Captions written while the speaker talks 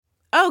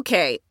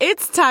Okay,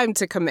 it's time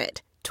to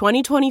commit.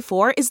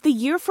 2024 is the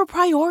year for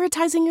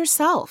prioritizing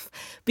yourself.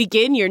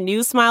 Begin your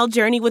new smile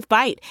journey with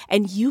Byte,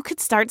 and you could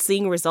start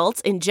seeing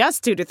results in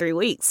just 2 to 3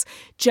 weeks.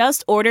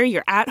 Just order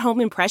your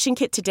at-home impression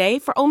kit today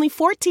for only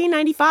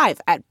 $14.95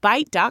 at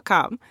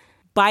Byte.com.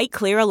 Byte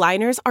Clear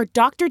aligners are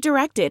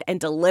doctor-directed and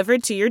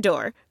delivered to your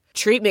door.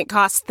 Treatment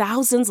costs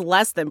thousands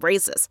less than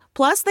braces.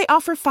 Plus, they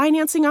offer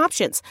financing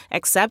options,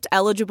 accept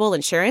eligible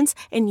insurance,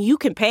 and you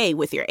can pay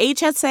with your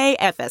HSA,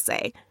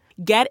 FSA.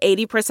 Get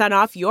 80%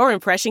 off your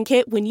impression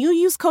kit when you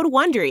use code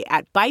WONDERY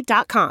at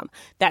Byte.com.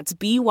 That's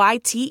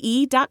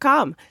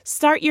BYTE.com.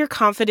 Start your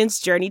confidence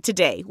journey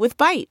today with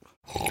Byte.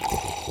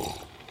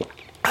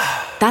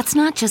 That's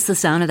not just the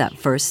sound of that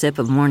first sip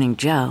of Morning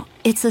Joe.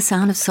 It's the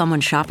sound of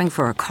someone shopping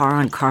for a car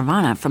on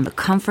Carvana from the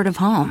comfort of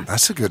home.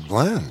 That's a good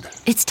blend.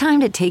 It's time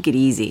to take it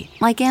easy,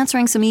 like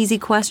answering some easy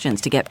questions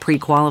to get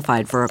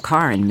pre-qualified for a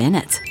car in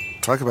minutes.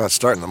 Talk about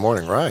starting the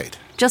morning right.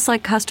 Just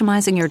like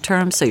customizing your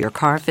terms so your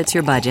car fits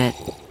your budget.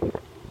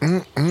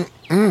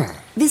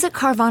 Visit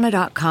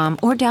Carvana.com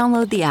or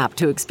download the app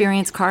to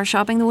experience car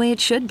shopping the way it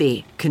should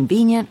be.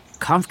 Convenient,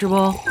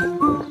 comfortable.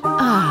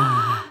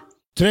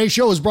 Today's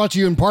show is brought to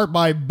you in part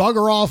by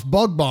Bugger Off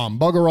Bug Bomb.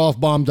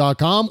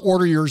 BuggerOffBomb.com.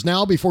 Order yours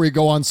now before you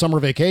go on summer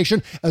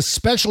vacation,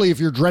 especially if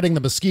you're dreading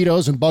the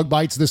mosquitoes and bug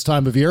bites this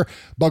time of year.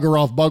 Bugger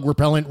Off Bug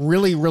Repellent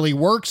really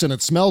works, and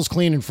it smells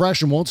clean and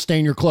fresh and won't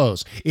stain your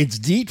clothes. It's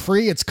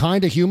DEET-free, it's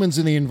kind to humans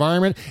in the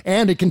environment,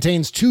 and it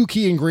contains 2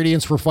 key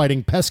ingredients for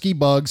fighting pesky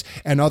bugs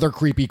and other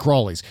creepy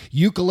crawlies.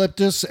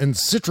 Eucalyptus and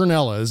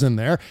citronella is in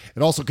there.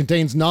 It also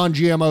contains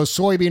non-GMO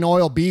soybean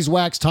oil,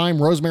 beeswax,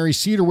 thyme, rosemary,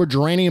 cedarwood,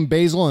 geranium,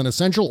 basil, and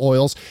essential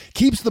oils.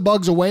 Keeps the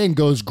bugs away and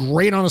goes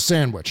great on a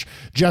sandwich.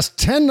 Just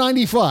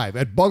 $10.95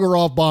 at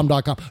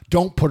BuggerOffBomb.com.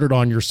 Don't put it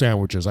on your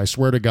sandwiches. I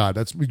swear to God.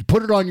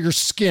 Put it on your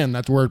skin.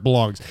 That's where it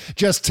belongs.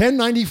 Just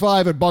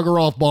 $10.95 at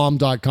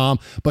BuggerOffBomb.com.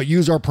 But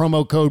use our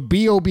promo code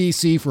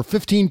BOBC for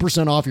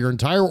 15% off your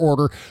entire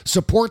order.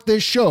 Support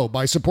this show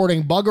by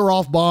supporting Bugger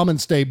Off Bomb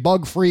and stay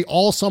bug-free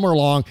all summer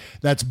long.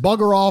 That's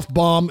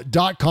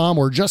BuggerOffBomb.com,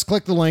 or just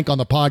click the link on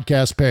the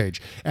podcast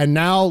page. And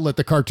now let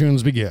the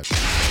cartoons begin.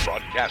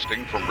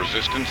 Broadcasting from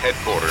Resistance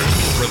headquarters,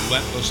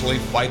 relentlessly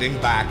fighting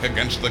back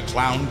against the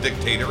clown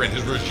dictator and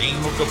his regime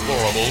of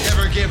deplorables.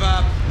 Never give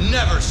up,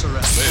 never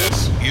surrender.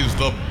 This is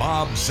the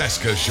Bob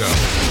Cesca Show,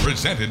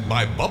 presented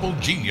by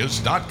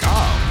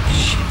BubbleGenius.com.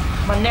 Shit,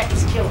 my neck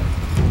is killing me.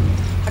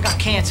 I got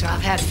cancer.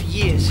 I've had it for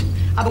years.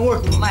 I've been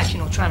working with mice,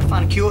 trying to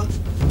find a cure.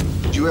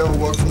 Did you ever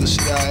work for the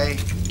CIA?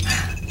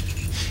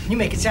 You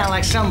make it sound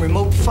like some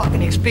remote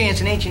fucking experience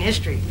in ancient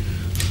history.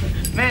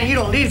 Man, you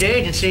don't leave the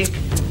agency.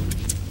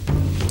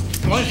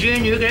 Once you're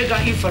in, they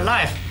got you for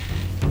life.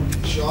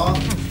 Shaw?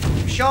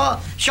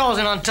 Shaw's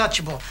an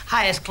untouchable,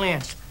 highest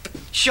clearance.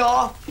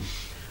 Shaw,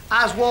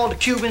 Oswald, the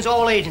Cubans,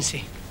 all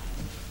agency.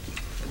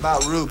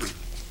 About Ruby?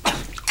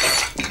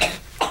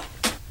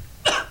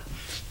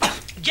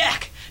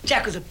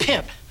 Jack was a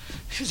pimp.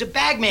 He was a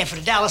bagman for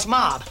the Dallas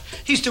mob.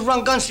 He used to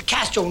run guns to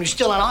Castro when he was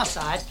still on our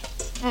side.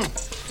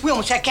 We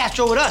almost had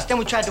Castro with us, then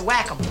we tried to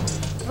whack him.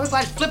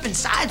 Everybody's flipping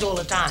sides all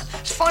the time.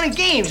 It's fun and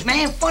games,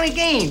 man, fun and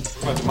games.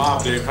 What about the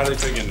mob, Dave? How do they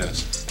fit in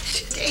this?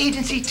 The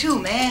agency, too,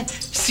 man.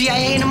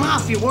 CIA and the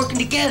Mafia working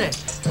together.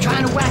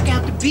 Trying to whack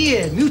out the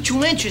beard,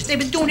 mutual interest. They've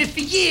been doing it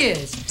for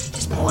years.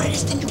 It's more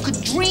this than you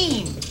could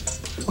dream.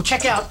 Well,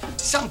 check out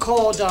something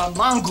called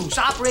Mongoose,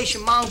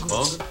 Operation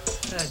Mongoose.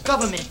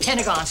 Government,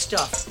 Pentagon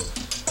stuff.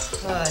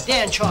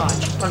 They're in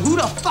charge. But who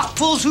the fuck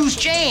pulls whose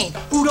chain?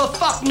 Who the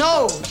fuck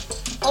knows?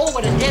 Oh,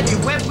 what a deadly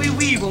web we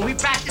weave when we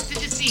practice to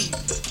deceive.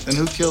 And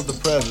who killed the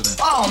president?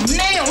 Oh,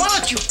 man, why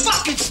don't you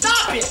fucking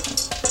stop it?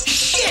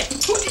 Shit!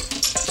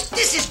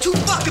 This is too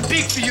fucking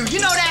big for you.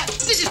 You know that?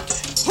 This is...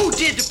 Who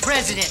did the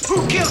president?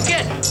 Who killed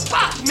Kid?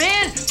 Fuck,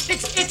 man!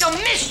 It's a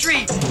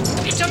mystery!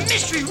 It's a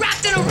mystery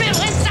wrapped in a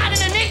riddle inside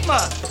an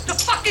enigma! The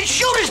fucking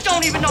shooters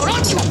don't even know.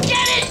 Don't you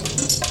get it?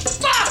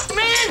 Fuck,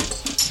 man!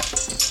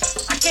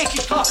 I can't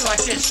keep talking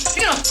like this.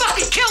 You're gonna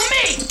fucking kill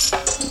me!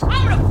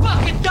 I'm gonna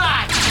fucking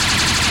die!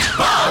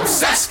 Bob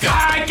Cesca.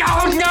 I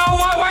don't know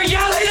what we're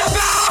yelling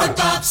about! The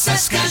Bob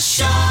Cesca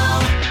Show.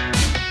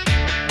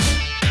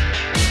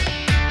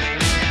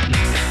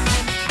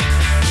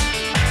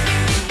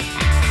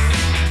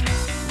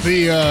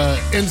 The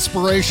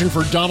inspiration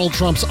for Donald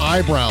Trump's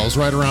eyebrows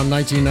right around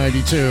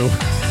 1992.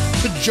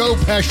 Joe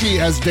Pesci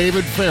as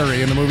David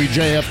Ferrie in the movie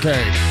JFK.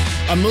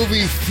 A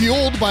movie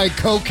fueled by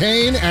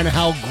cocaine and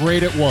how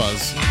great it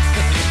was.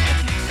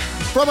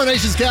 From our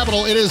nation's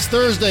capital, it is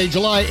Thursday,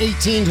 July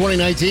 18,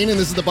 2019, and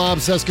this is the Bob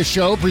Cesca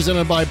Show,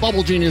 presented by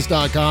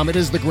BubbleGenius.com. It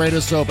is the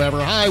greatest soap ever.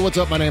 Hi, what's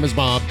up? My name is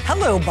Bob.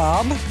 Hello,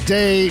 Bob.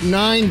 Day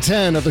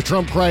 910 of the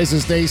Trump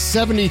crisis, day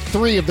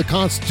 73 of the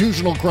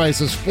constitutional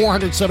crisis,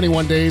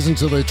 471 days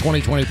until the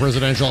 2020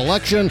 presidential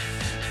election.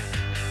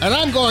 And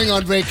I'm going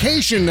on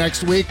vacation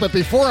next week, but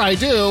before I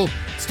do,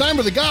 it's time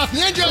for the Goth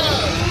Ninja!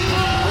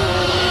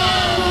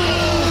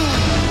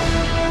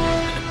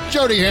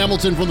 Jody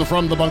Hamilton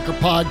from the Bunker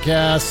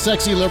podcast,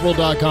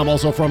 sexyliberal.com,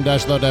 also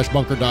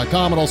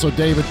from-the-bunker.com, and also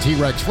David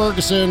T-Rex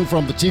Ferguson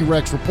from the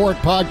T-Rex Report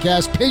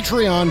podcast,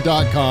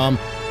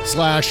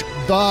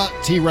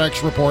 patreon.com/the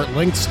T-Rex Report.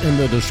 Links in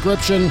the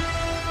description.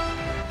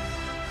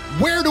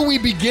 Where do we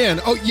begin?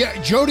 Oh,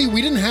 yeah, Jody,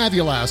 we didn't have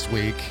you last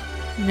week.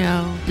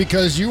 No.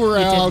 Because you were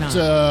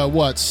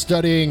out,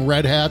 studying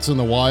red hats in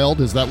the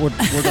wild? Is that what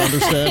we're to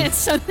understand? It's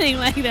something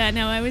like that.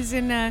 No, I was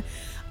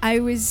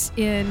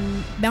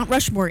in Mount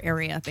Rushmore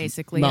area,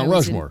 basically. Mount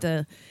Rushmore.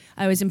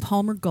 I was in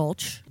Palmer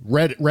Gulch.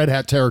 Red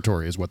hat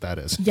territory is what that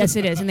is. Yes,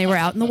 it is. And they were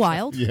out in the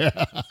wild.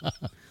 Yeah.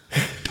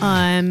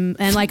 And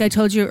like I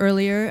told you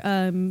earlier,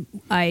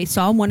 I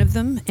saw one of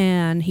them,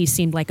 and he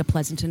seemed like a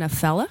pleasant enough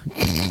fella.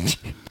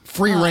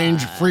 Free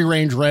range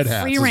red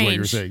hats is what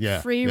you're saying.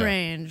 Yeah. Free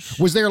range.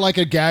 Was there like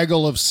a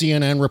gaggle of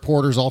CNN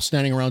reporters all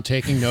standing around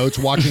taking notes,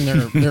 watching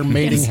their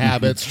mating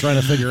habits,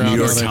 trying to figure out? New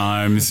York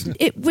Times.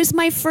 It was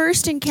my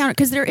first encounter,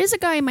 because there is a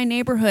guy in my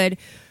neighborhood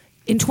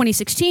in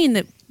 2016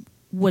 that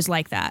was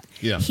like that.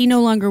 Yeah. He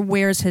no longer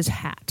wears his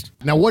hat.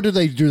 Now, what do?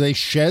 They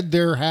shed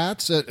their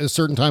hats at a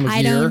certain time of year?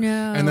 I don't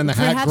know. And then the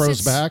hat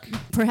grows back?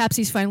 Perhaps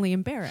he's finally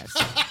embarrassed.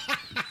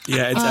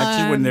 Yeah, it's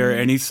actually when there are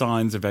any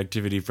signs of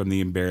activity from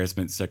the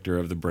embarrassment sector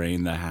of the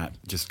brain, the hat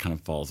just kind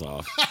of falls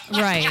off.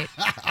 Right.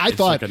 I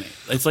thought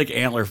it's like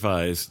antler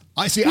fuzz.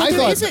 I see. I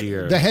thought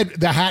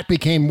the hat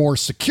became more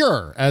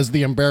secure as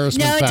the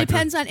embarrassment factor.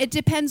 No, it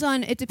depends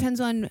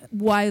on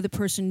why the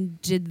person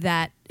did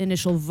that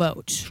initial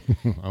vote.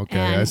 Okay,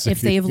 and I see.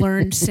 if they've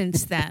learned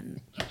since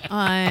then.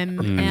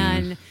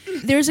 And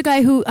there's a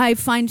guy who I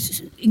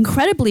find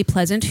incredibly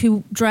pleasant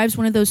who drives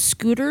one of those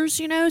scooters,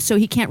 so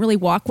he can't really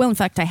walk well. In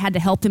fact, I had to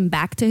help him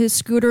back to his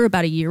scooter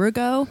about a year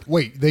ago.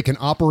 Wait, they can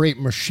operate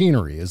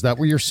machinery. Is that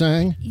what you're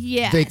saying?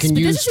 Yes, they can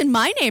but use... this is in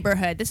my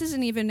neighborhood. This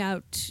isn't even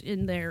out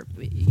in their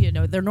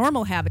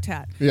normal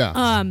habitat.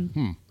 Yeah.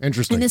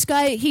 Interesting. And this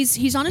guy,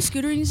 he's on a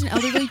scooter, and he's an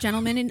elderly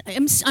gentleman, and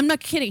I'm not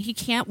kidding. He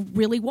can't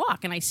really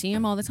walk, and I see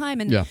him all the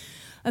time. And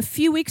a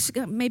few weeks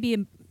ago,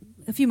 maybe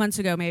a few months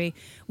ago,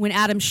 when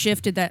Adam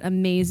Schiff did that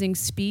amazing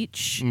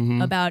speech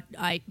about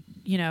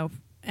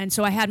and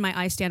so I had my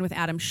I Stand with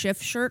Adam Schiff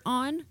shirt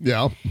on.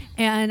 Yeah.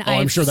 And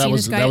I'm sure that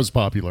was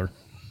popular.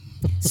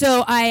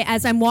 So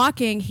as I'm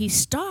walking, he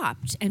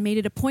stopped and made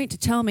it a point to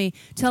tell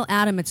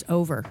Adam it's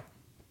over.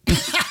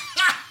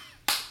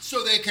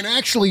 So they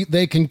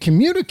can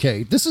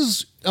communicate. This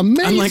is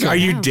amazing. I'm like, are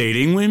you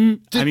dating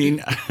him? Did he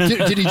do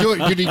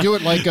it? Did he do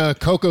it like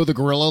Coco the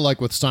gorilla, like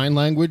with sign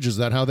language? Is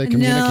that how they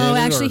communicate? No,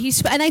 actually,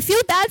 and I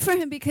feel bad for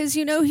him because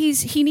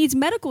he needs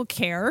medical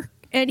care,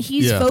 and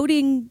he's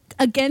voting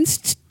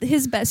against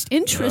his best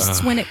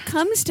interests when it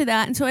comes to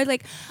that. And so I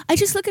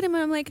just look at him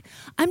and I'm like,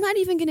 I'm not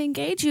even going to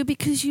engage you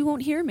because you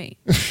won't hear me.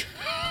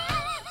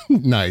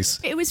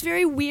 Nice. It was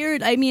very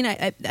weird. I mean,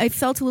 I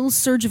felt a little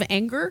surge of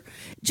anger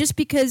just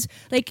because,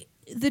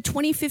 the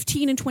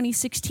 2015 and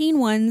 2016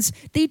 ones,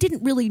 they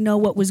didn't really know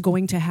what was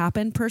going to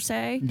happen per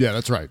se. Yeah,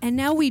 that's right. And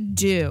now we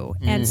do.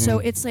 And so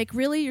it's like,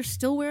 really? You're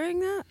still wearing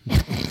that?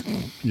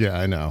 Yeah,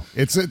 I know.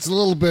 It's a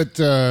little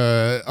bit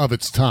of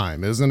its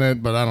time, isn't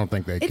it? But I don't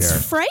think they care.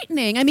 It's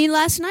frightening. I mean,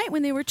 last night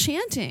when they were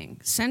chanting,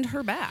 "Send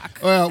her back."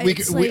 Well,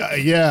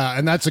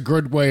 and that's a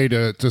good way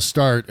to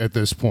start at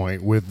this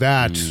point with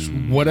that,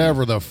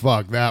 whatever the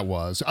fuck that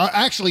was.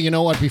 Actually, you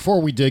know what?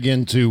 Before we dig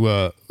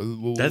into...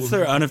 that's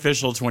their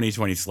unofficial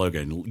 2020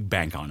 slogan.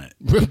 Bank on it.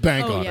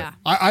 Bank on it.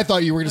 I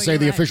thought you were going to say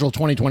the official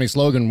 2020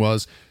 slogan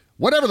was,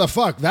 whatever the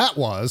fuck that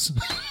was.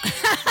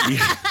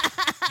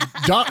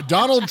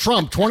 Donald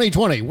Trump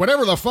 2020,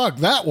 whatever the fuck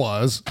that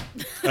was.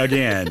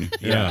 Again.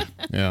 Yeah.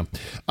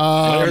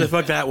 Whatever the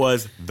fuck that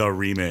was, the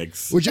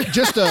remix.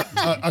 Just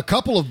a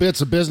couple of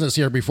bits of business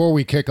here before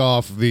we kick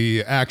off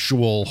the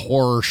actual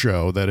horror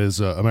show that is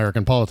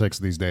American politics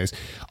these days.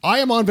 I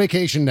am on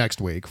vacation next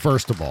week,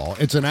 first of all.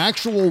 It's an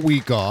actual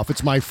week off.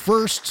 It's my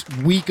first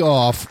week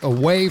off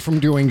away from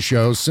doing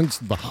shows since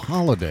the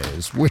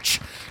holidays, which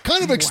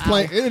kind of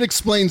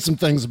explains some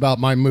things about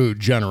my mood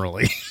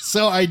generally.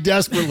 So I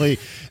desperately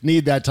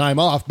need that time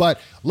off. But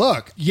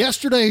look,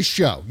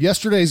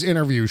 yesterday's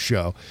interview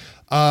show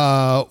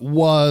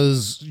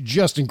was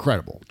just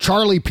incredible.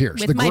 Charlie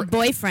Pierce. With my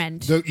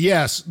boyfriend.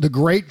 The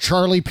great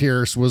Charlie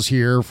Pierce was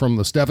here from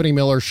the Stephanie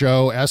Miller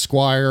Show,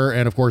 Esquire,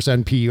 and of course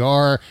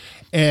NPR.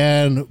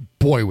 And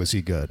boy, was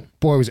he good.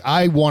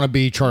 I want to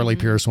be Charlie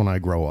Pierce when I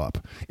grow up,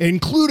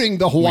 including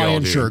the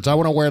Hawaiian shirts. I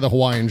want to wear the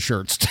Hawaiian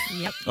shirts.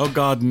 Yep. Oh,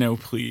 God, no,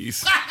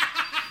 please.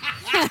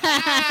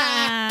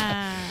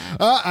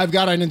 I've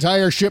got an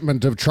entire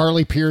shipment of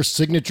Charlie Pierce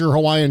signature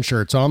Hawaiian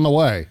shirts on the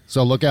way.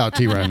 So look out,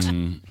 T-Rex.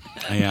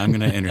 Yeah, I'm going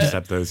to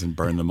intercept those and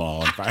burn them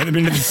all and fire them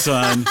into the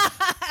sun.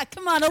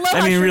 Come on, aloha.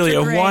 I mean, really,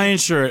 a Hawaiian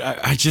shirt.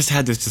 I just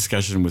had this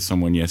discussion with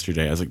someone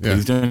yesterday. I was like,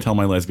 please don't tell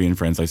my lesbian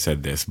friends I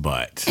said this,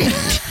 but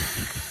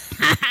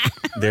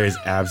There is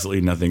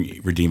absolutely nothing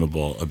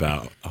redeemable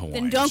about Hawaii.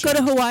 Then don't go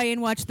to Hawaii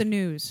and watch the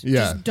news.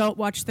 Yeah. Just don't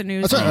watch the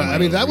news. That's right. I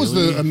mean, that was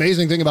the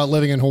amazing thing about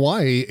living in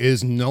Hawaii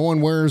is no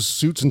one wears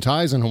suits and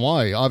ties in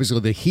Hawaii. Obviously,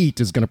 the heat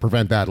is going to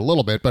prevent that a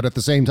little bit, but at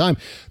the same time,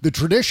 the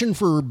tradition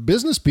for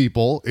business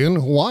people in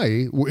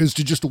Hawaii is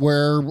to just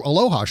wear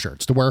aloha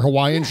shirts, to wear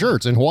Hawaiian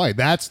shirts in Hawaii.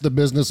 That's the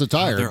business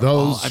attire.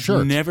 Those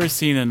shirts. I've never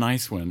seen a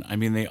nice one. I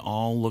mean, they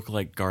all look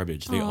like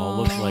garbage. They all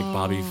look like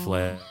Bobby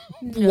Flay.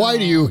 Why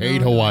do you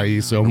hate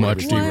Hawaii so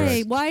much,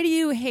 T-Rex? Why do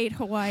you hate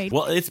Hawaii?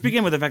 Well, it's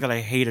begin with the fact that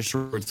I hate a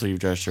short sleeve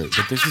dress shirt,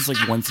 but this is like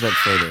one step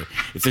further.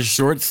 It's a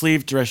short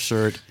sleeve dress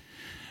shirt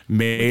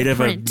made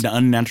of an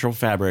unnatural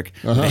fabric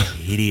with a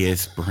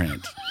hideous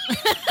print.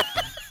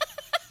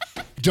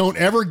 Don't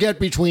ever get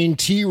between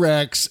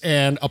T-Rex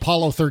and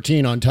Apollo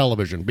 13 on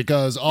television,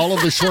 because all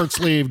of the short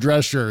sleeve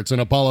dress shirts in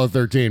Apollo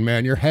 13,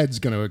 man, your head's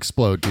going to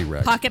explode,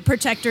 T-Rex. Pocket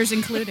protectors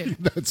included.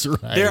 That's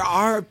right. There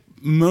are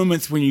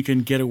moments when you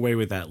can get away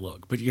with that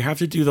look, but you have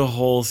to do the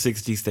whole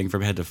 60s thing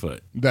from head to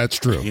foot. That's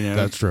true. You know?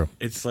 That's true.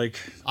 It's like,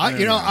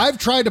 I've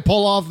tried to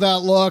pull off that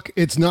look.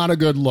 It's not a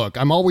good look.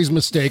 I'm always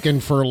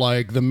mistaken for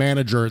like the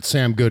manager at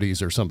Sam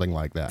Goody's or something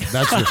like that.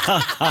 That's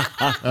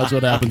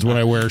what happens when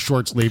I wear a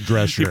short sleeve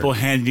dress shirt. People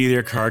hand me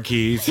their car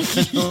keys.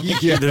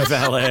 Yeah. The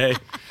valet.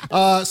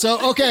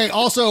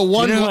 Also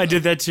one. You know who I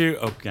did that too?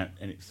 Oh, God.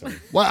 Sorry.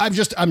 Well,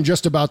 I'm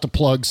just about to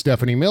plug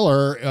Stephanie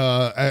Miller,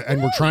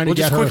 and we're trying to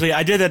get her. Quickly,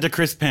 I did that to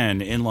Chris Penn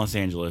in Los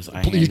Angeles.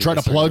 You try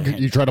to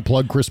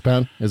plug Chris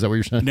Penn? Is that what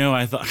you're saying? No,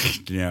 I thought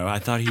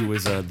he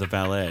was the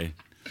valet.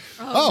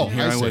 Oh,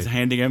 here I was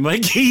handing him my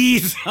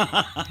keys, and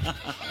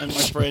my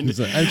friend,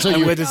 and so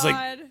you with this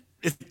like,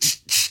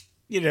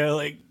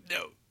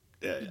 no.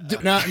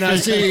 Now,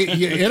 see,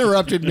 you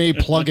interrupted me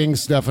plugging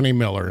Stephanie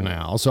Miller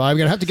now, so I'm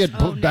going to have to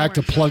get back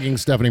to plugging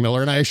Stephanie Miller,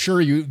 and I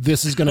assure you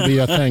this is going to be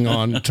a thing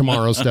on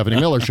tomorrow's Stephanie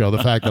Miller show,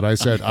 the fact that I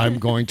said I'm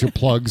going to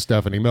plug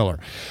Stephanie Miller.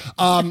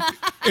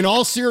 In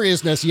all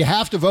seriousness, you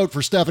have to vote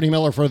for Stephanie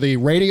Miller for the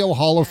Radio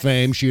Hall of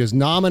Fame. She is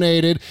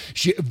nominated.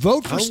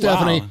 Vote for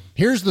Stephanie. Wow.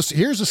 Here's the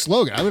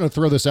slogan. I'm going to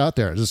throw this out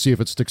there to see if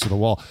it sticks to the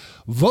wall.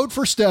 Vote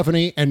for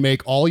Stephanie and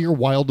make all your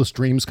wildest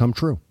dreams come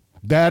true.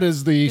 That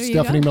is the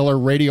Stephanie Miller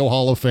Radio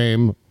Hall of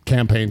Fame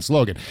campaign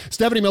slogan.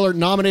 Stephanie Miller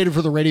nominated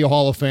for the Radio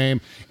Hall of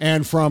Fame,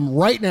 and from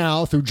right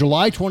now through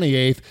July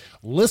 28th,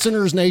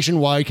 listeners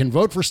nationwide can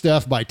vote for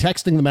Steph by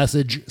texting the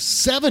message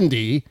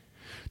 70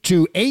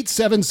 to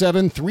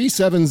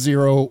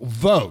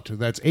 877-370-VOTE.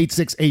 That's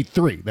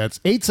 8683. That's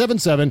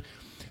 877.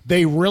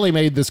 They really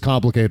made this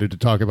complicated to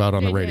talk about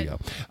on the radio.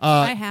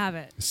 I have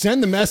it.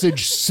 Send the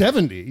message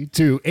 70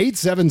 to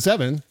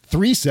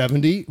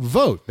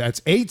 877-370-VOTE.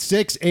 That's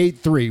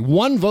 8683.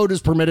 One vote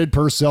is permitted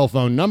per cell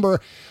phone number.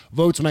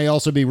 Votes may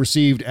also be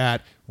received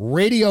at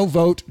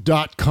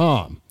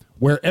radiovote.com,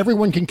 where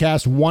everyone can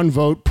cast one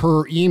vote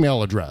per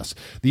email address.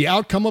 The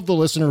outcome of the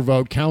listener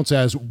vote counts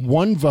as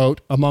one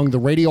vote among the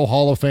Radio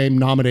Hall of Fame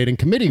nominating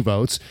committee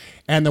votes,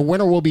 and the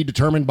winner will be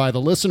determined by the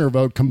listener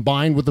vote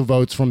combined with the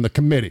votes from the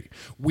committee.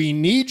 We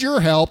need your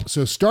help,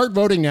 so start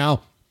voting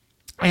now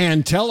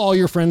and tell all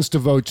your friends to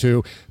vote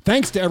too.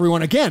 Thanks to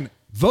everyone. Again,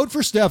 vote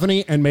for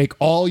Stephanie and make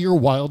all your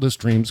wildest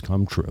dreams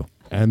come true.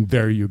 And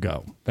there you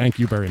go. Thank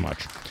you very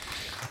much.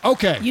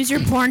 Okay. Use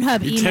your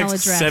Pornhub email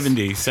text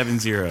address.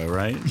 70,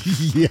 right?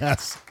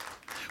 Yes.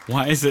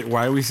 Why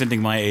are we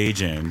sending my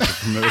agent to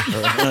promote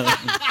her?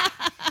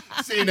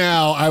 See,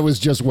 now I was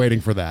just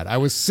waiting for that. I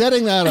was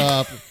setting that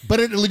up,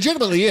 but it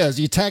legitimately is.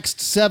 You text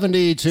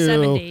 70 to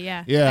 70,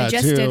 yeah. I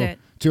just did it.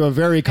 To a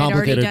very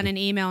complicated. I'd already done an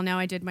email. Now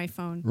I did my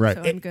phone. Right.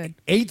 So I'm good.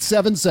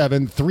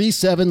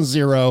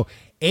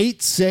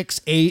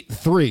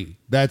 877-370-8683.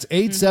 That's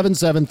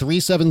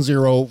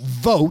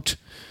 877-370-VOTE.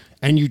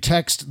 And you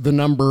text the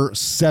number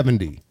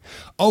 70.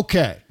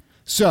 Okay,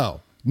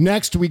 so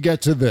next we get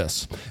to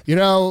this.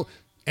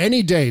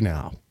 Any day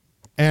now,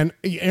 and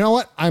you know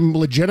what? I'm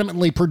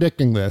legitimately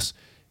predicting this.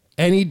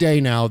 Any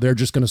day now, they're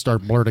just going to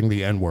start blurting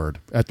the N-word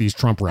at these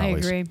Trump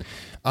rallies. I agree.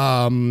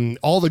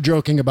 All the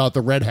joking about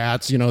the red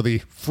hats,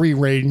 the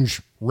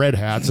free-range red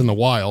hats in the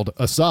wild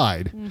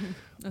aside.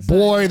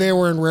 Boy, they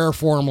were in rare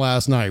form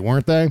last night,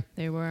 weren't they?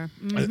 They were.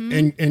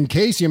 In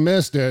case you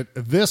missed it,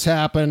 this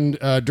happened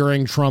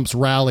during Trump's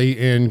rally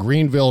in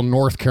Greenville,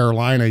 North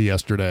Carolina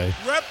yesterday.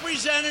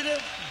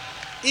 Representative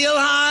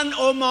Ilhan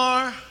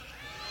Omar.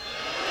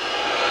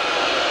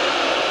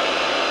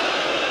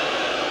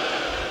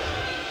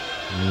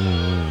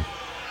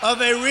 Of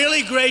a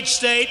really great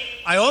state.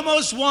 I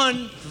almost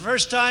won for the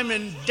first time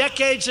in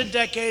decades and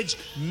decades,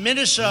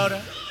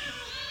 Minnesota.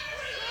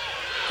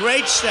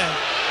 Great state.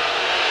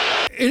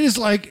 It is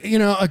like,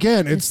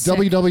 again, it's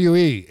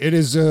WWE. It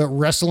is a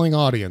wrestling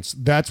audience.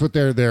 That's what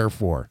they're there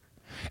for.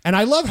 And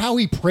I love how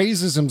he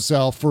praises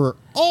himself for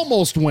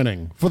almost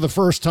winning for the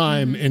first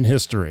time in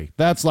history.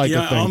 That's like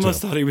a thing. I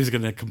almost thought he was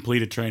going to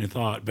complete a train of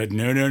thought, but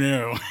no.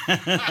 No,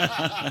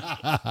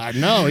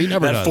 he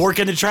never does. That fork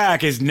in the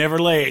track is never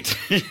late.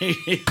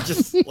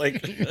 Just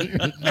like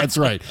that's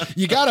right.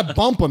 You got to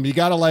bump him. You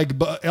got to like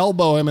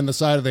elbow him in the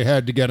side of the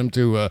head to get him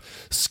to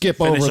skip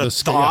finish over a the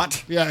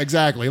thought. Yeah,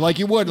 exactly. Like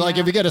you would, like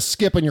if you get a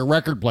skip in your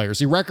record player.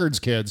 See, records,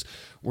 kids,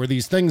 were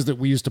these things that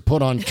we used to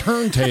put on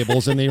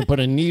turntables, and they put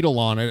a needle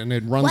on it, and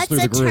it runs through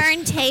the groove.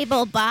 What's a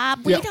turntable,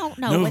 Bob? We don't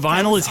know. No, what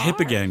vinyl those is hip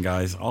are. again,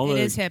 guys. It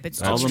is hip.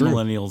 It's all the true.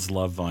 millennials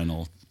love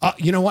vinyl.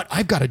 You know what?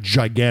 I've got a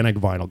gigantic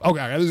vinyl. Okay,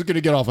 I was going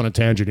to get off on a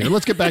tangent here.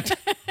 Let's get back to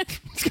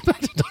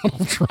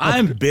Donald Trump. I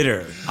am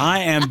bitter.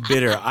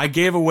 I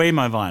gave away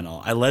my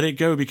vinyl. I let it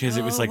go because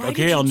it was like,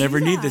 okay, I'll never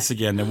need this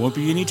again. There won't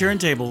be any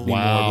turntable anymore.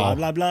 Blah,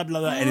 blah, blah, blah,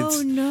 blah. And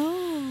it's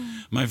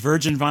my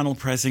virgin vinyl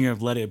pressing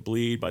of Let It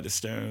Bleed by the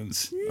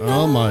Stones. No.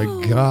 Oh, my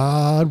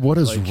God. What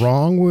is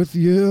wrong with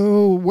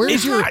you?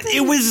 Where's your...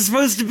 It was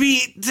supposed to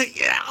be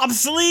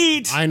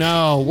obsolete. I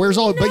know.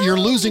 But you're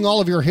losing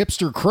all of your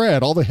hipster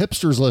cred. All the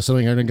hipsters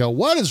listening are going to go,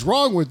 what is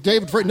wrong with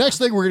David Freitas? Next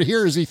thing we're going to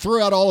hear is he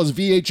threw out all his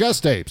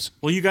VHS tapes.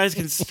 Well, you guys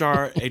can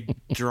start a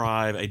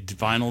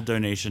vinyl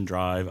donation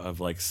drive of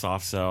like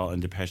Soft Cell and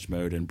Depeche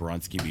Mode and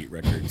Bronski Beat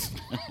records.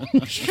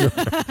 Sure.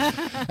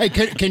 Hey,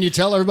 can you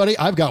tell everybody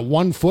I've got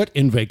 1 foot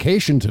in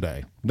vacation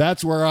today?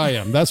 That's where I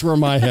am. That's where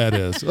my head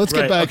is. Let's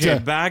get back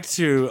to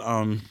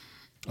North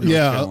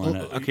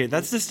Carolina. Okay,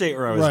 that's the state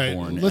where I was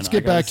born. Let's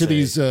get back to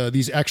these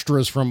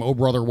extras from Oh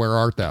Brother Where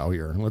Art Thou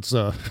here. Let's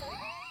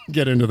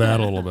get into that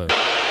a little bit.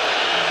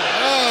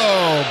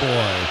 Oh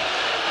boy.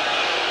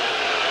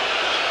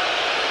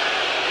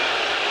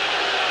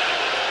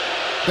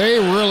 They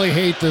really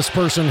hate this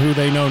person who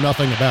they know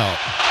nothing about.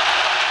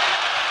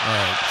 All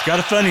right. It's got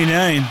a funny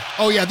name.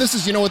 Oh, yeah, this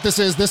is, you know what this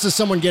is? This is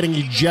someone getting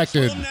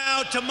ejected.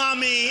 Now to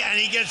mommy, and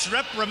he gets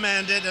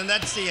reprimanded, and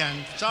that's the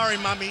end. Sorry,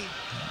 mommy.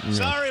 Yeah.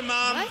 Sorry,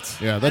 Mom. What?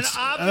 Yeah, that's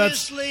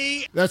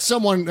obviously that's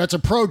a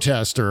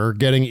protester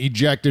getting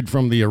ejected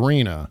from the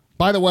arena.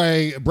 By the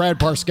way, Brad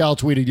Parscale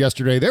tweeted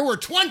yesterday, there were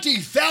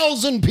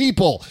 20,000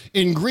 people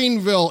in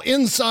Greenville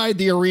inside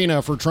the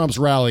arena for Trump's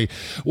rally.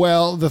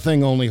 Well, the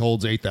thing only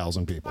holds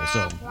 8,000 people.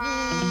 So,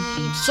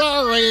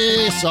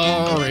 sorry,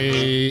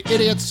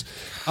 idiots.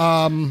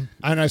 And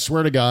I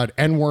swear to God,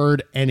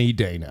 N-word any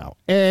day now.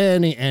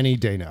 Any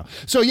day now.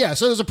 So, yeah,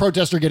 so there's a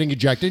protester getting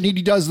ejected. He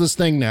does this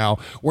thing now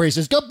where he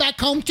says, go back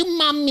home to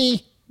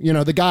mommy. You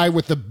know, the guy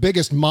with the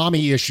biggest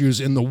mommy issues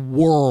in the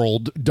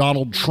world,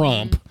 Donald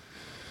Trump.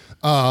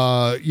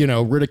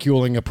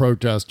 Ridiculing a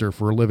protester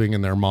for living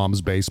in their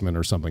mom's basement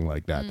or something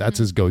like that. That's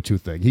his go-to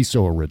thing. He's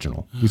so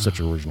original. He's such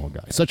an original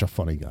guy. Such a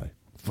funny guy.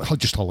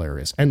 Just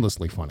hilarious.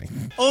 Endlessly funny.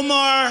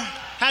 Omar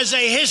has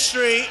a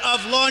history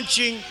of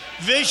launching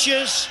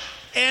vicious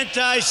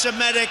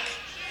anti-Semitic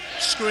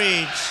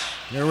screeds.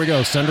 There we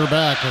go. Send her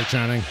back,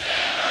 Channing.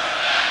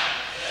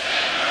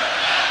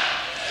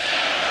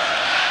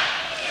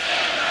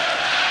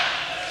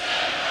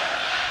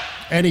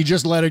 And he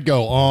just let it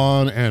go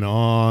on and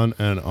on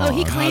and on. Oh,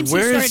 he claims he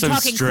started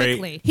talking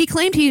quickly. He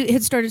claimed he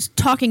had started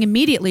talking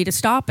immediately to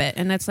stop it,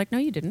 and that's like, no,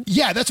 you didn't.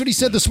 Yeah, that's what he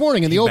said this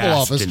morning in the Oval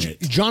Office.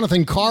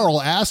 Jonathan Karl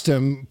asked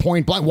him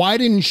point blank, why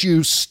didn't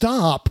you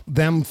stop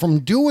them from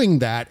doing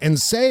that and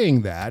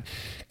saying that?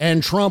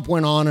 And Trump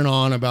went on and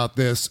on about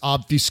this,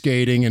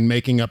 obfuscating and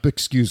making up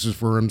excuses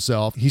for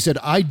himself. He said,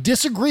 I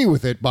disagree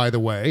with it, by the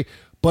way,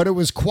 but it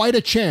was quite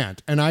a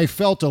chant, and I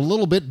felt a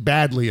little bit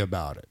badly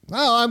about it.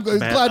 Oh, I'm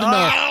glad to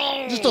know.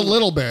 Just a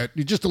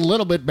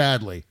little bit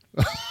badly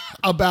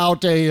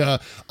about a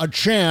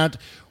chant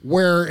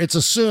where it's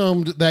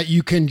assumed that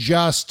you can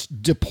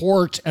just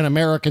deport an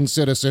American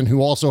citizen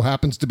who also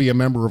happens to be a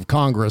member of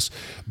Congress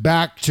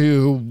back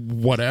to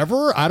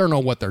whatever. I don't know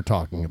what they're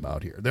talking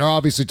about here. They're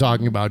obviously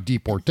talking about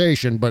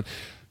deportation, but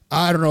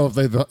I don't know if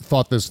they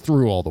thought this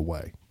through all the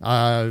way.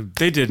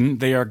 They didn't.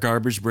 They are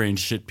garbage brain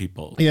shit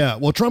people. Yeah.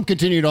 Well, Trump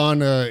continued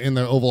on in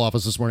the Oval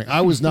Office this morning.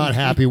 I was not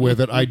happy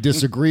with it. I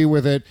disagree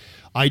with it.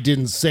 I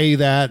didn't say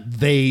that.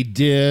 They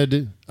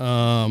did.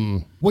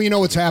 Well, you know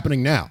what's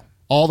happening now.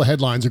 All the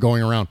headlines are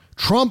going around.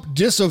 Trump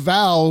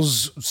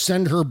disavows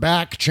send her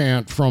back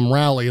chant from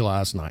rally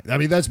last night. I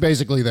mean, that's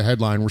basically the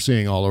headline we're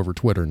seeing all over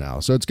Twitter now.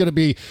 So it's going to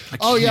be,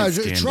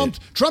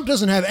 Trump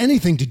doesn't have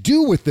anything to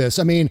do with this.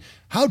 I mean,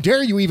 how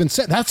dare you even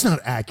say that's not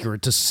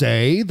accurate to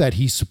say that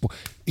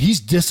he's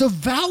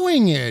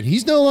disavowing it.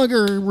 He's no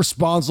longer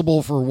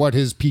responsible for what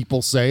his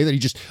people say, that he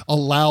just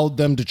allowed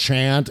them to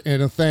chant in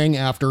a thing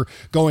after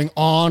going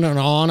on and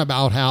on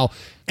about how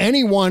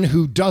anyone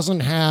who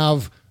doesn't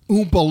have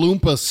Oompa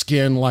Loompa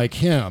skin like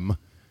him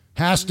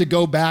has to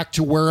go back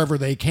to wherever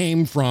they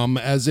came from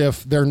as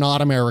if they're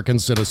not American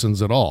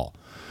citizens at all.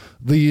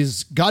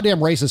 These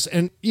goddamn racists.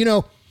 And, you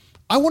know,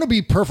 I want to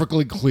be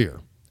perfectly clear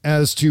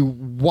as to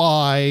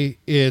why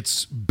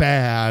it's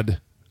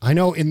bad I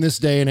know in this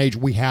day and age,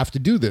 we have to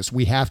do this.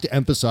 We have to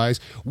emphasize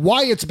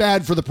why it's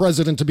bad for the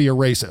president to be a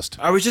racist.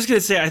 I was just going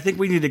to say, I think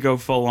we need to go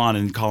full on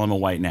and call him a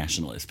white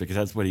nationalist, because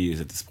that's what he is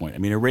at this point. I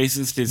mean, a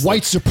racist is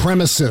white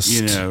supremacist.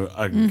 You know,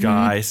 a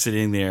guy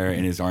sitting there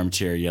in his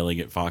armchair yelling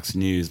at Fox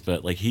News,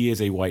 but like he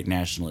is a white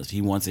nationalist.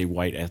 He wants a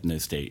white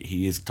ethno-state.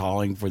 He is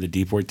calling for the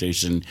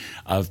deportation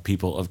of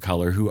people of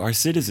color who are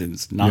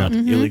citizens, not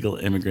illegal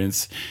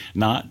immigrants,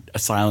 not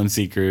asylum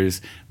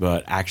seekers,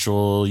 but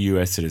actual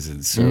U.S.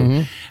 citizens.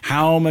 So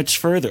how much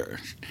further,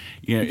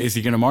 is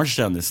he going to march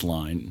down this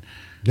line?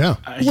 Yeah.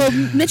 Well,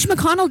 Mitch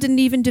McConnell didn't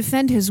even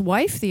defend his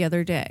wife the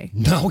other day.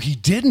 No, he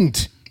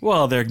didn't.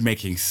 Well, they're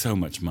making so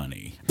much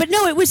money. But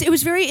no, it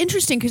was very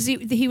interesting because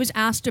he was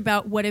asked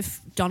about what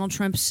if Donald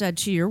Trump said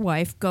to your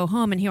wife, "Go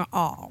home," and he went,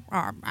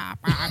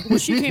 well,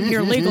 she came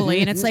here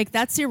legally, and it's like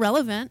that's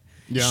irrelevant.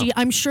 Yeah. She,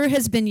 I'm sure,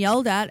 has been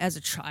yelled at as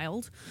a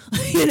child,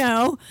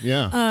 Yeah.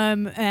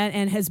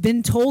 And has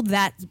been told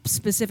that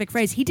specific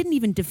phrase. He didn't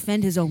even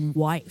defend his own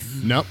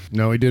wife. No,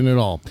 he didn't at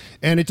all.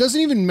 And it doesn't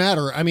even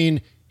matter. I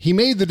mean, he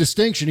made the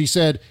distinction. He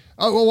said,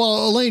 "Oh,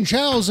 well, Elaine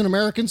Chao is an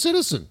American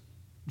citizen."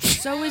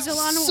 So is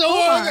Ilhan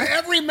Omar.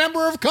 Every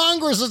member of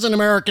Congress is an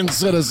American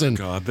citizen.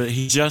 God, but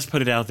he just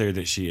put it out there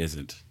that she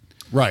isn't.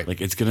 Right.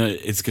 Like it's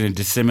gonna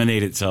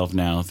disseminate itself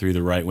now through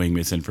the right-wing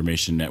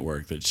misinformation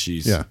network that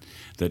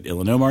that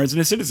Ilhan Omar isn't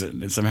a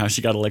citizen and somehow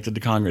she got elected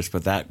to Congress,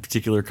 but that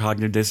particular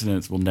cognitive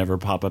dissonance will never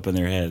pop up in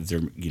their heads,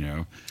 or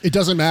It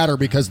doesn't matter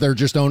because they're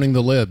just owning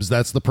the libs.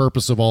 That's the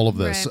purpose of all of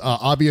this. Right.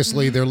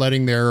 Obviously, they're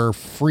letting their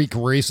freak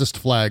racist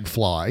flag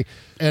fly,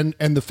 and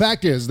the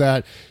fact is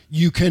that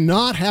you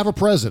cannot have a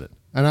president.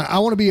 And I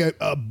want to be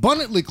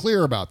abundantly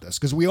clear about this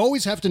because we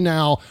always have to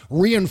now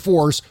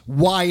reinforce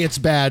why it's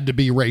bad to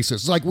be racist.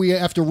 It's like we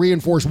have to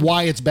reinforce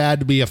why it's bad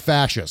to be a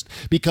fascist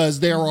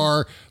because there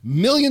are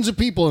millions of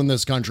people in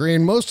this country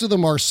and most of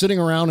them are sitting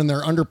around in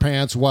their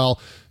underpants while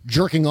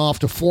jerking off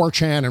to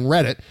 4chan and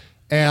Reddit.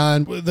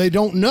 And they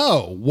don't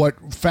know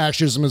what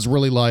fascism is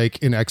really like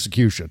in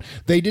execution.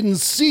 They didn't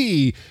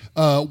see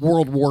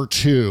World War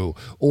II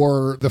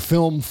or the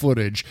film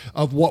footage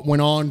of what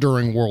went on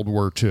during World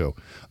War II.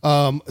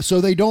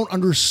 So they don't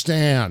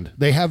understand.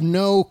 They have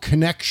no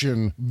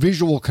connection,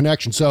 visual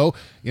connection. So,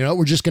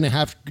 we're just going to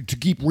have to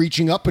keep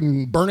reaching up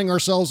and burning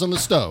ourselves on the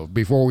stove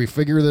before we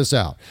figure this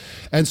out.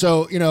 And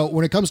so,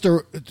 when it comes to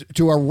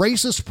a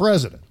racist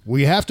president,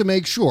 we have to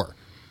make sure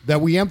that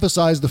we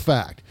emphasize the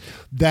fact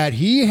that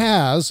he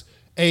has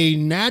a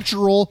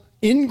natural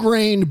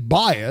ingrained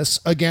bias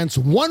against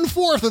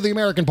 1/4 of the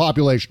American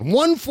population.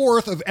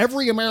 1/4 of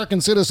every American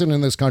citizen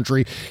in this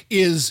country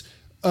is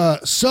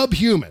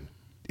subhuman,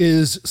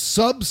 is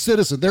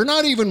sub-citizen. They're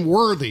not even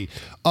worthy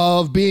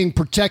of being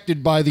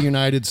protected by the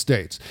United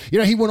States.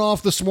 He went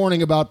off this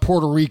morning about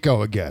Puerto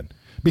Rico again,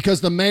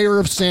 because the mayor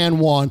of San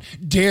Juan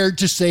dared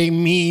to say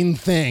mean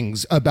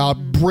things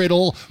about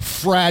brittle,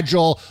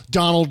 fragile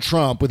Donald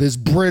Trump with his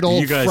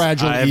brittle,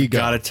 fragile ego. I've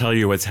got to tell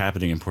you what's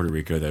happening in Puerto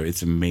Rico, though.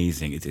 It's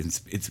amazing.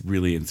 It's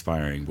really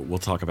inspiring, but we'll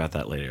talk about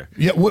that later.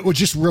 Yeah,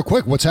 just real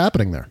quick, what's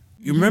happening there?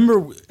 You remember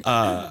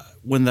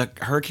when the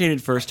hurricane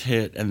had first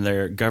hit and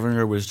their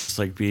governor was just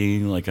like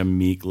being like a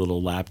meek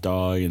little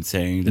lapdog and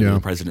saying to the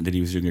president that he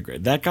was doing a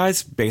great. That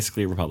guy's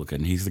basically a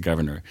Republican. He's the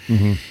governor.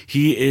 Mm-hmm.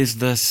 He is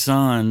the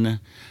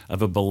son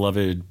of a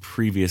beloved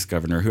previous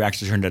governor who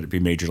actually turned out to be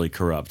majorly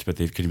corrupt, but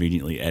they've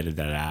conveniently edited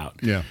that out.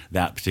 Yeah,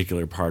 that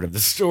particular part of the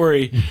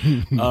story.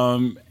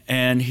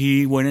 And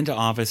he went into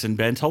office, and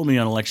Ben told me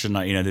on election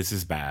night, this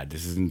is bad.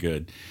 This isn't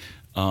good.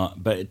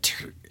 But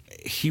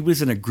he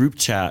was in a group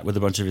chat with a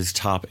bunch of his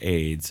top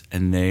aides,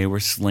 and they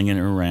were slinging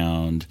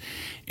around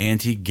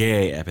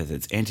anti-gay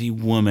epithets,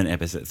 anti-woman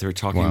epithets. They were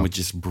talking with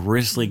just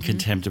bristling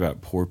contempt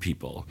about poor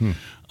people.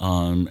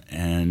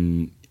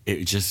 And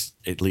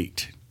it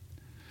leaked.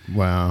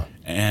 Wow.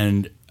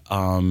 And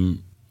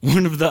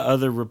one of the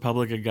other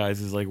Republican guys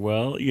is like,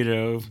 well,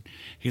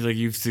 he's like,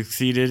 you've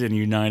succeeded in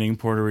uniting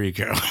Puerto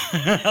Rico.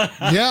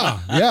 Yeah.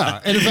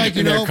 And in fact,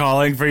 they're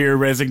calling for your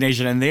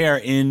resignation, and they are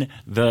in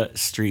the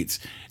streets.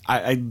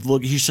 I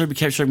look. He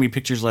kept showing me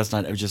pictures last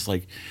night of just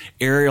like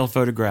aerial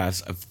photographs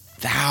of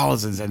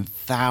thousands and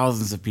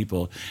thousands of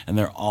people, and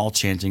they're all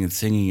chanting and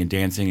singing and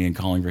dancing and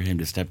calling for him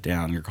to step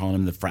down. And you're calling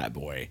him the frat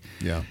boy.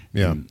 Yeah.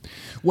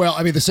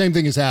 Well, the same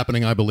thing is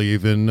happening, I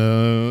believe,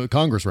 in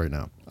Congress right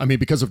now.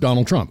 Because of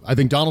Donald Trump. I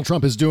think Donald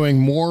Trump is doing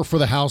more for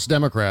the House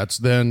Democrats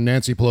than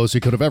Nancy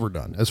Pelosi could have ever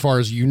done, as far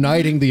as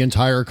uniting the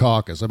entire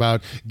caucus,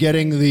 about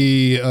getting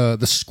the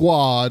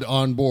squad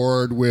on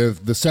board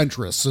with the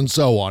centrists and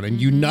so on,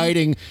 and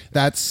uniting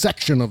that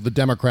section of the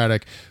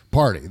Democratic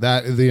Party,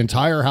 that the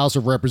entire House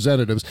of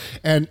Representatives,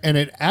 and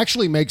it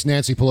actually makes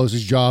Nancy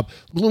Pelosi's job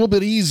a little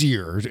bit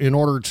easier in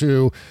order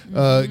to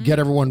get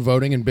everyone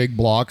voting in big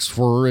blocks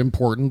for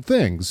important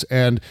things.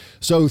 And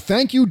so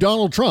thank you,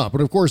 Donald Trump.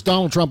 But of course,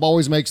 Donald Trump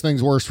always makes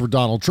things worse for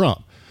Donald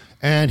Trump.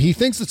 And he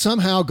thinks that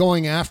somehow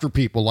going after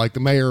people like the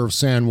mayor of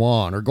San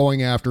Juan or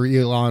going after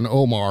Ilhan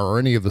Omar or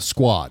any of the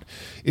squad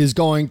is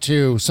going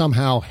to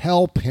somehow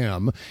help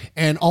him.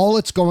 And all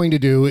it's going to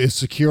do is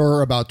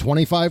secure about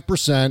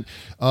 25%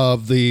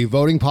 of the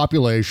voting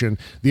population.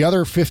 The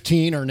other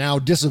 15 are now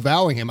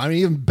disavowing him. I mean,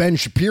 even Ben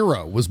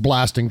Shapiro was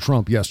blasting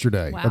Trump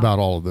yesterday about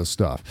all of this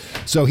stuff.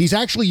 So he's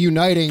actually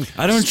uniting.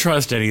 I don't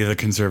trust any of the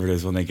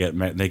conservatives when they get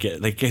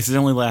it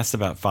only lasts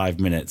about 5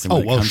 minutes, and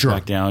when it comes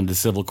back down to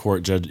civil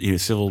court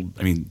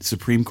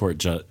Supreme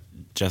Court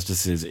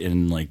justices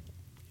in like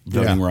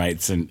voting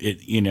rights, and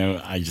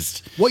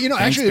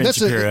actually, that's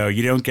Shapiro,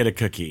 you don't get a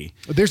cookie.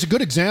 There's a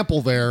good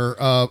example there,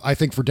 I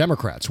think, for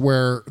Democrats,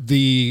 where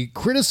the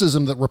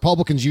criticism that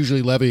Republicans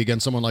usually levy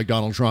against someone like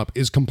Donald Trump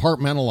is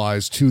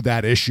compartmentalized to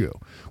that issue,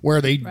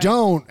 where they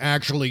don't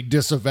actually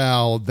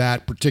disavow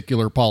that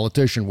particular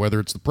politician, whether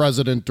it's the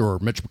president or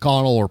Mitch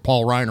McConnell or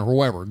Paul Ryan or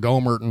whoever,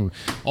 Gohmert and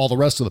all the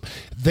rest of them.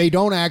 They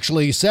don't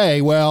actually say,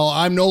 well,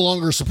 I'm no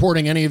longer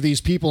supporting any of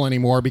these people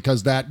anymore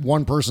because that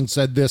one person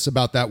said this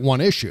about that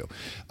one issue.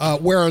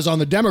 Whereas on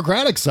the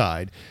Democratic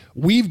side,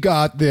 we've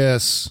got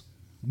this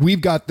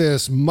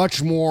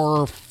much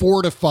more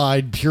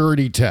fortified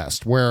purity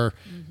test where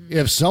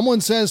if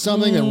someone says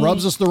something that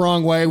rubs us the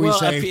wrong way, we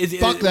say,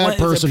 fuck that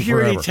person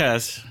forever.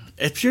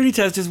 A purity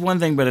test is one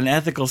thing, but an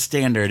ethical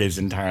standard is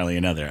entirely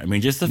another. I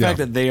mean, just the fact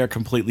that they are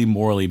completely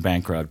morally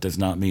bankrupt does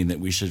not mean that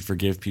we should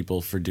forgive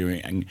people for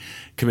doing and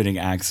committing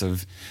acts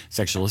of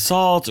sexual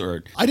assault.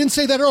 Or I didn't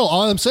say that at all.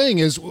 All I'm saying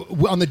is,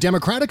 on the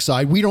Democratic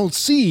side, we don't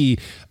see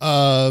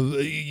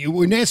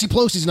Nancy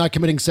Pelosi's not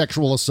committing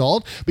sexual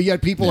assault, but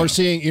yet people are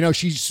seeing,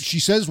 she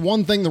says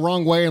one thing the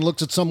wrong way and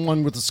looks at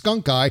someone with a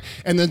skunk eye,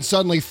 and then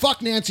suddenly,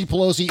 fuck Nancy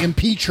Pelosi,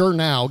 impeach her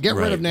now, get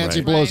rid of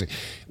Nancy Pelosi.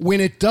 When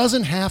it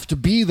doesn't have to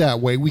be that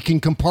way, we can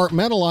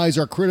compartmentalize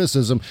our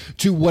criticism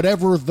to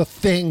whatever the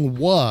thing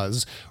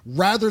was,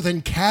 rather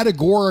than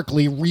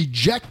categorically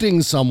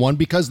rejecting someone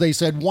because they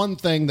said one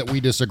thing that we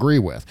disagree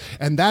with.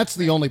 And that's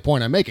the only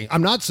point I'm making.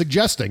 I'm not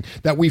suggesting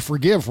that we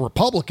forgive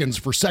Republicans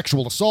for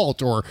sexual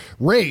assault or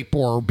rape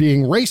or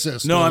being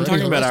racist. No, I'm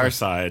talking about our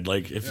side.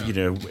 Like, if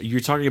you're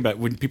talking about,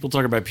 when people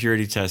talk about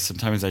purity tests,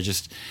 sometimes I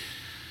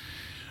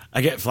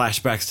get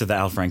flashbacks to the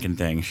Al Franken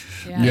thing.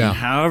 Yeah.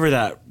 However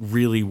that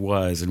really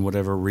was and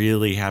whatever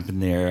really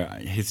happened there,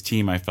 his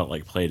team, I felt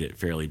like, played it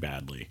fairly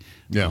badly.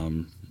 Yeah.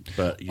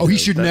 But he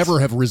should never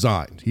have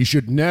resigned. He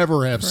should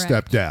never have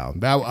stepped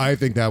down. I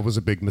think that was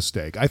a big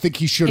mistake. I think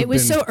he should have been. It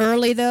was so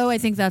early, though. I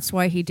think that's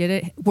why he did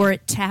it. Were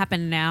it to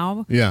happen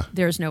now,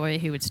 there's no way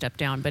he would step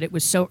down. But it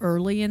was so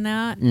early in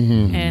that,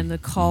 and the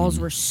calls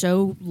were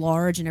so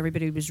large, and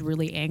everybody was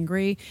really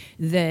angry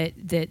that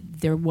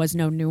there was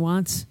no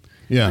nuance.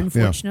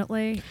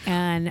 Unfortunately.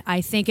 And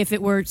I think if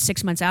it were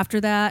 6 months after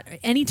that,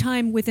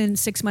 anytime within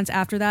 6 months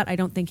after that, I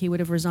don't think he would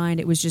have resigned.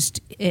 It was just,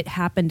 it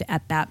happened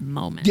at that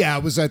moment. Yeah,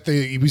 he was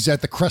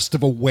at the crest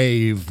of a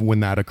wave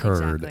when that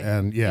occurred.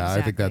 Exactly. And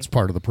I think that's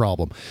part of the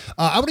problem.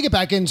 I want to get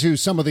back into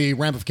some of the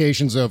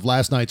ramifications of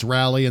last night's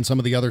rally and some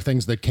of the other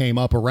things that came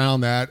up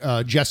around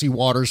that. Jesse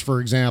Waters, for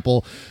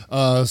example,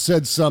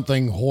 said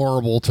something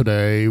horrible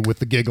today with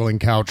the giggling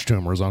couch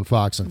tumors on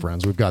Fox and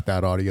Friends. We've got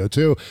that audio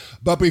too.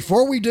 But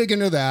before we dig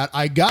into that,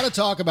 I got to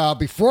talk about,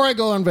 before I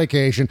go on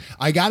vacation,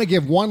 I got to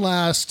give one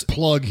last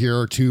plug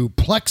here to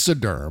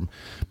Plexiderm,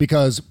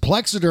 because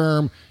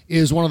Plexiderm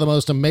is one of the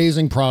most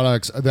amazing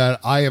products that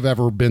I have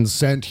ever been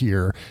sent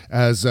here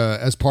as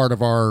part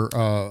of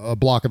our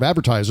block of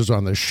advertisers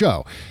on this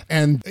show.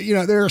 And,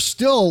 there are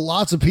still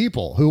lots of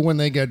people who, when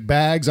they get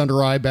bags,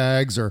 under eye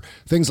bags or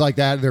things like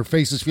that, their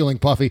face is feeling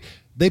puffy,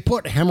 they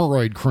put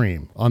hemorrhoid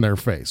cream on their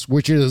face,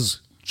 which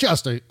is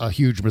just a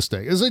huge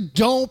mistake.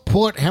 Don't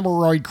put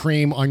hemorrhoid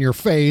cream on your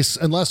face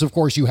unless, of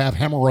course, you have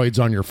hemorrhoids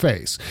on your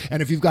face.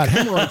 And if you've got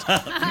hemorrhoids,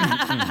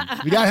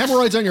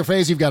 on your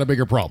face, you've got a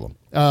bigger problem.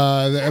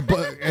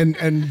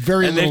 And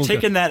they've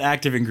taken that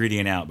active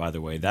ingredient out, by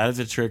the way. That is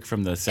a trick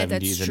from the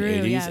 70s and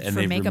 80s, and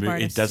they've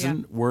removed it.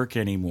 Doesn't work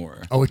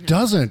anymore. Oh, it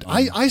doesn't.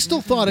 I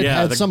still thought it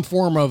had some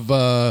form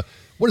of.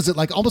 What is it,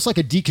 like almost like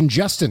a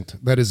decongestant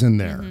that is in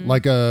there,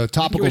 like a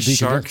topical decongestant?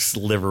 Shark's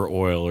liver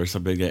oil or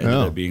something that ended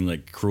up being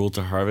like cruel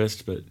to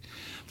harvest. But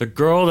the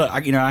girl that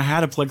I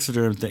had a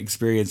Plexiderm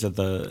experience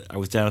I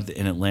was down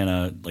in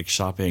Atlanta like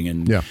shopping,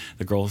 and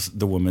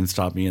the woman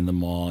stopped me in the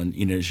mall,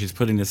 and she's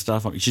putting this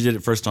stuff on. She did it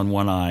first on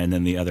one eye and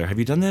then the other. Have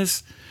you done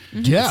this?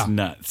 Yeah, it's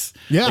nuts.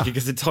 Yeah,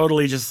 because it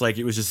totally just like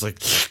it was just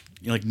like.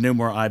 Like no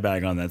more eye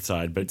bag on that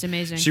side, but it's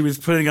amazing. She was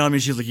putting it on me.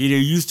 She was like, you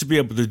used to be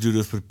able to do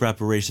this with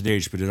Preparation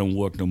H, but it don't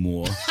work no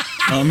more.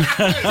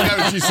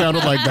 She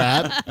sounded like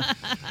that.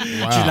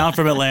 Wow. She's not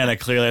from Atlanta,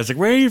 clearly. I was like,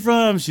 where are you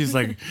from? She's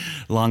like,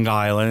 Long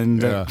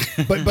Island. Yeah.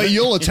 But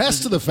you'll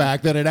attest to the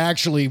fact that it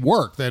actually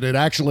worked, that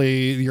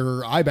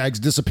your eye bags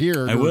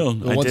disappeared. I will.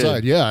 On one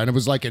side. Yeah, and it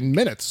was like in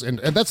minutes. And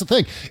that's the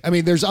thing. I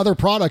mean, there's other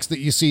products that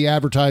you see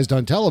advertised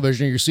on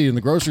television, you see in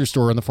the grocery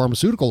store, in the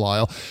pharmaceutical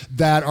aisle,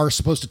 that are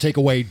supposed to take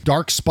away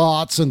dark spots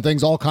and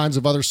things, all kinds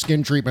of other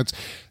skin treatments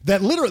that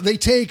literally they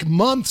take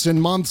months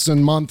and months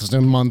and months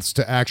and months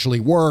to actually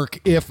work,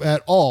 if at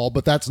at all,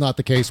 but that's not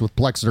the case with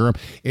Plexiderm.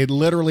 It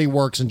literally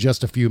works in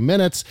just a few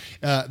minutes.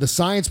 The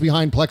science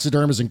behind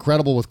Plexiderm is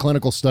incredible with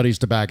clinical studies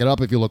to back it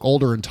up. If you look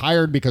older and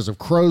tired because of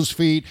crow's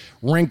feet,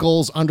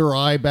 wrinkles, under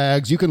eye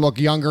bags, you can look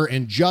younger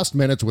in just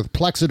minutes with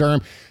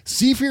Plexiderm.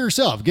 See for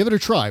yourself. Give it a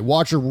try.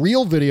 Watch a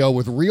real video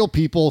with real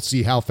people.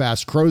 See how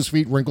fast crow's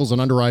feet, wrinkles,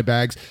 and under eye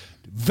bags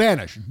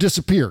vanish,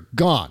 disappear,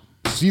 gone.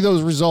 See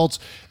those results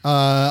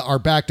are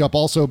backed up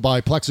also by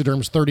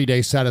Plexiderm's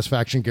 30-day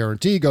satisfaction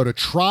guarantee. Go to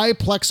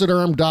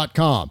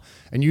tryplexiderm.com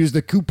and use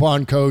the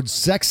coupon code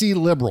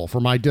SEXYLIBERAL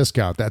for my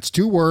discount. That's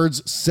 2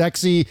 words,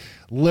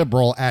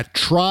 SEXYLIBERAL at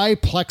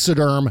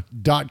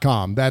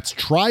tryplexiderm.com. That's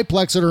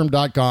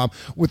tryplexiderm.com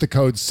with the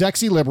code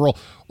SEXYLIBERAL,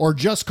 or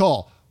just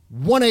call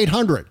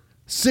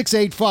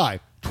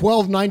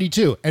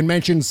 1-800-685-1292 and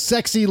mention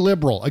Sexy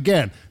Liberal.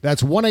 Again,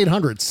 that's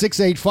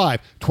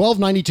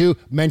 1-800-685-1292.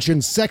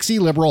 Mention Sexy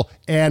Liberal,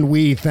 and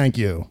we thank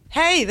you.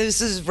 Hey,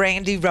 this is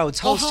Randy Rhodes,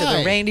 host of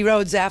the Randy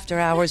Rhodes After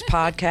Hours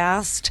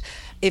podcast.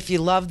 If you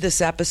love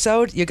this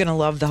episode, you're going to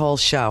love the whole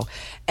show.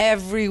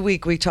 Every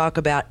week we talk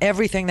about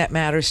everything that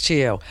matters to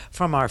you,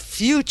 from our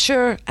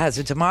future as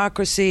a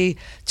democracy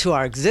to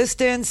our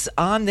existence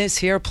on this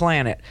here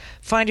planet.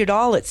 Find it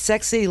all at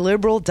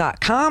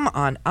sexyliberal.com,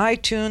 on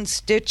iTunes,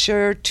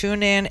 Stitcher,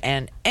 TuneIn,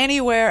 and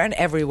anywhere and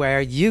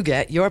everywhere you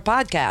get your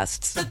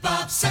podcasts. The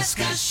Bob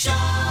Cesca Show.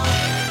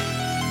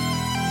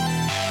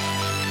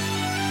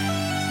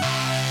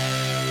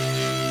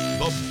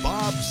 The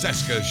Bob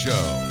Cesca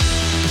Show.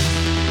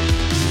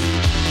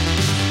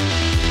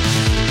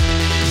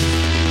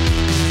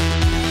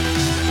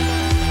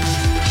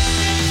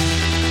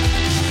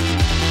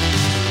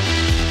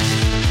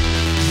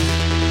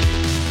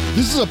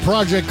 This is a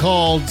project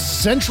called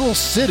Central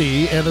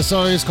City, and the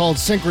song is called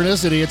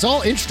Synchronicity. It's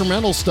all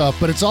instrumental stuff,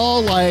 but it's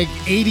all like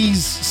 80s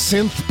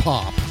synth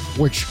pop,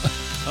 which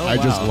I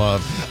just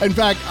love. In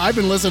fact, I've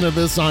been listening to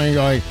this song and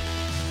going,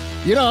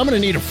 you know, I'm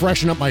going to need to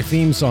freshen up my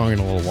theme song in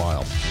a little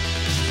while.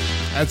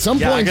 At some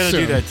point I gotta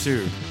soon. do that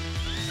too.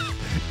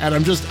 And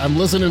I'm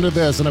listening to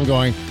this and I'm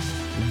going,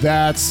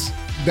 that's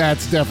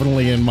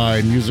definitely in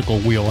my musical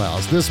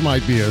wheelhouse. This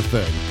might be a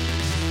thing.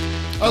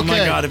 Okay. Oh my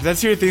God, if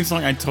that's your theme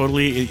song, I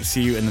totally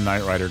see you in the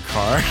Knight Rider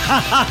car.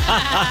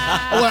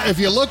 Well, if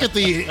you look at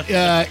the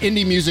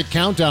Indie Music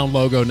Countdown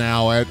logo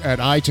now at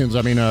iTunes,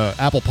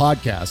 Apple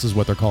Podcasts is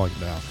what they're calling it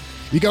now.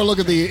 You got to look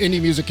at the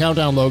Indie Music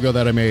Countdown logo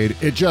that I made.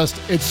 It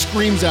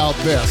screams out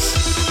this.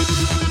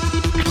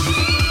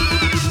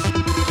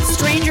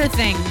 Stranger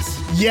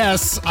Things.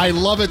 Yes, I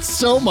love it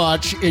so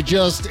much. It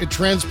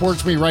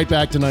transports me right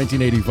back to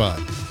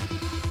 1985.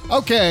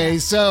 Okay,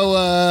 so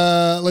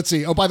let's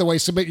see. Oh, by the way,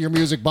 submit your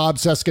music,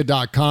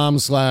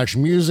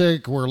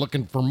 bobcesca.com/music. We're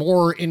looking for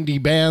more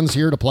indie bands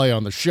here to play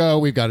on the show.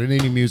 We've got an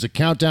Indie Music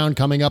Countdown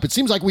coming up. It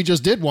seems like we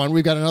just did one.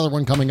 We've got another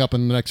one coming up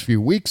in the next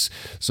few weeks,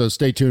 so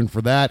stay tuned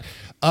for that.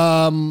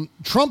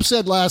 Trump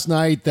said last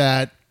night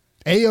that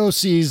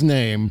AOC's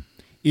name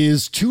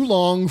is too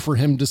long for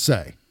him to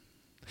say.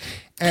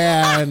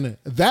 And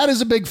that is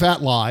a big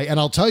fat lie, and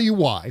I'll tell you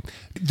why.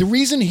 The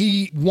reason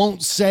he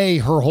won't say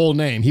her whole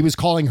name, he was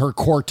calling her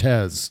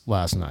Cortez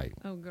last night.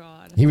 Oh,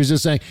 God. He was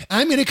just saying,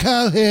 I'm going to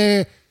call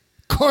her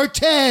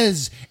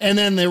Cortez. And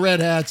then the Red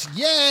Hats,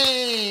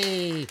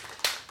 yay,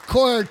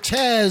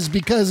 Cortez,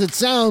 because it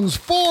sounds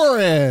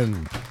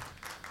foreign.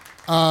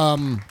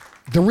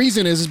 The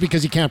reason is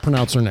because he can't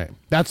pronounce her name.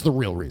 That's the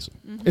real reason.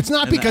 Mm-hmm. It's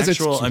not because it's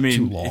too long.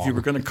 If you were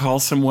going to call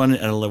someone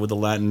with a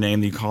Latin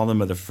name, you call them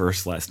by the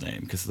first last name,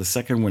 because the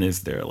second one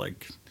is their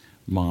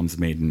mom's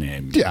maiden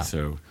name. Yeah.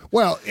 So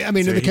well, in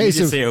the case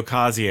of say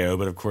Ocasio,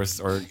 but of course,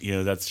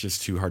 that's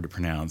just too hard to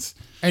pronounce.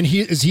 And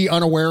is he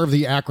unaware of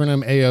the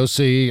acronym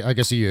AOC? I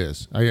guess he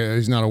is.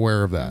 He's not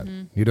aware of that.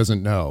 Mm-hmm. He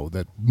doesn't know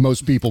that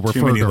most people refer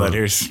too many to her.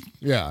 letters.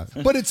 Yeah,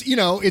 but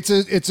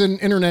it's an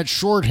internet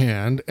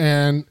shorthand,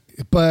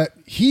 but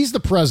he's the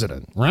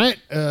president, right?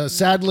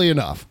 Sadly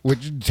enough,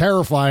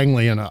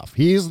 terrifyingly enough,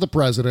 he's the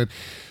president.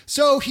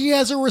 So he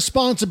has a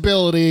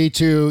responsibility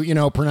to,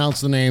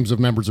 pronounce the names of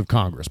members of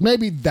Congress.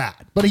 Maybe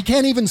that. But he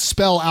can't even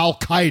spell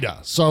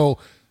Al-Qaeda. So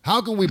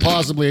how can we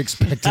possibly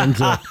expect him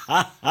to?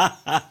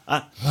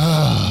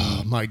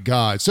 Oh, my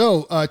God.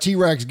 So,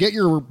 T-Rex, get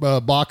your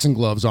boxing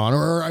gloves on,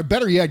 or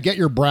better yet, get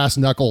your brass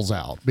knuckles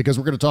out, because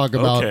we're going to talk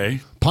about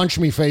Punch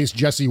Me Face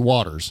Jesse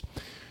Waters,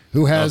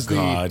 who has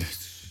the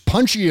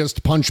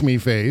punchiest punch me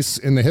face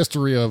in the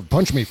history of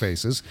punch me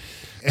faces.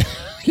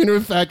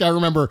 In fact, I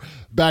remember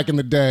back in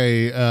the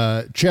day,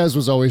 Ches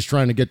was always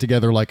trying to get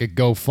together like a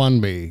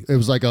GoFundMe. It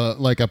was like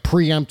a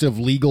preemptive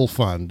legal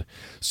fund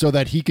so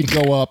that he could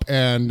go up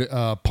and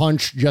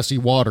punch Jesse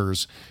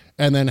Waters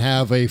and then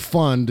have a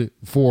fund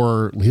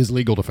for his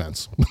legal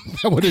defense.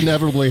 That would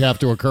inevitably have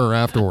to occur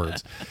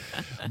afterwards.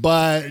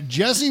 But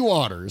Jesse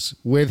Waters,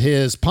 with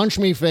his punch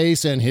me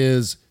face and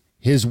his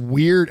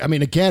weird,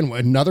 again,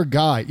 another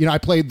guy, I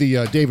played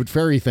the David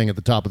Ferry thing at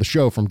the top of the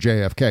show from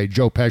JFK,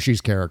 Joe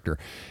Pesci's character.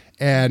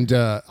 And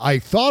I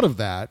thought of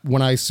that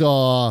when I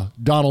saw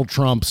Donald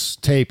Trump's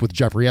tape with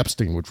Jeffrey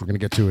Epstein, which we're going to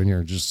get to in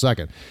here in just a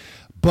second.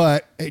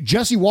 But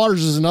Jesse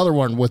Waters is another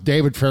one with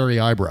David Ferry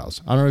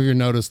eyebrows. I don't know if you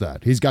noticed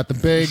that. He's got the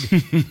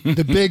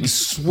big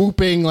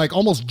swooping, like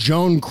almost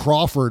Joan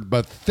Crawford,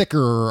 but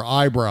thicker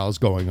eyebrows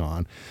going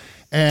on.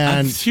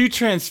 And I'm too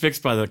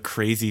transfixed by the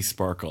crazy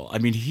sparkle. I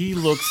mean,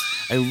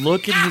 I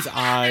look in his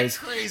eyes,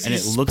 and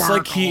it looks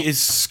like he is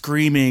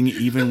screaming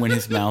even when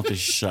his mouth is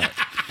shut.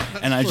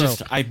 And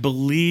I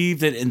believe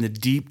that in the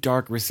deep,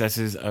 dark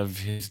recesses of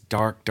his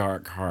dark,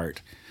 dark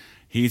heart,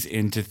 he's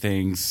into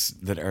things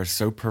that are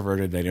so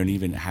perverted they don't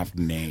even have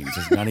names.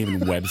 There's not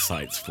even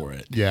websites for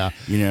it. Yeah.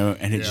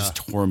 And it just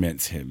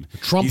torments him.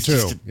 Trump, he's too.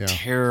 Just a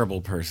terrible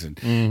person.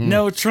 Mm-hmm.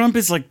 No, Trump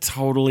is like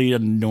totally a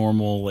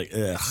normal, like,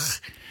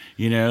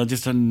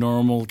 just a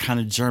normal kind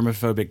of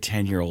germophobic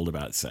 10-year-old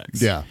about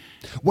sex. Yeah.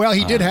 Well,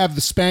 he did have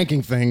the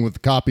spanking thing with a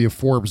copy of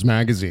Forbes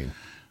magazine.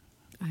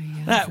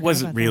 That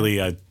wasn't really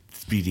a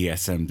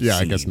BDSM Yeah,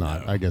 scene, I guess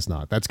not. though. I guess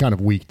not. That's kind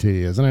of weak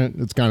tea, isn't it?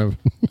 It's kind of...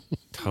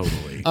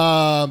 Totally.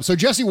 So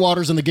Jesse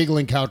Waters and the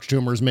Giggling Couch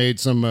Tumors made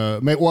some...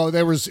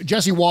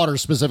 Jesse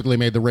Waters specifically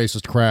made the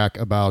racist crack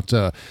about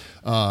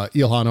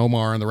Ilhan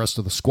Omar and the rest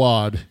of the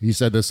squad. He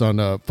said this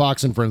on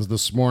Fox and Friends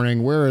this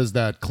morning. Where is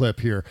that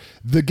clip here?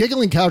 The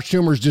Giggling Couch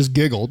Tumors just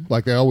giggled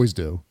like they always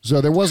do.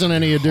 So there wasn't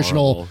any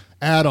additional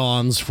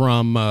add-ons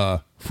from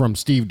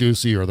Steve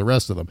Ducey or the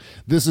rest of them.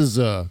 This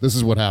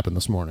is what happened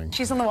this morning.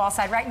 She's on the wall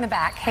side, right in the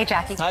back. Hey,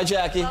 Jackie. Hi,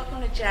 Jackie.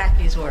 Welcome to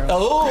Jackie's world.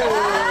 Oh, you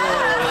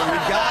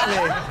got me.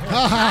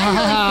 I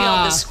really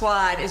feel the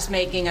squad is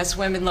making us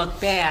women look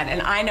bad,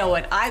 and I know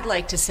what I'd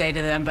like to say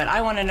to them, but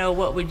I want to know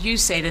what would you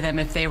say to them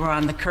if they were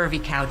on the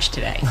curvy couch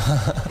today?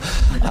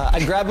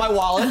 I'd grab my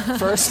wallet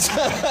first.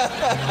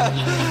 I'd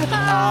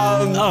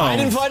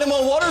invite him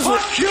on Waters.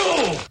 Fuck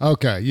you!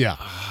 Okay, yeah.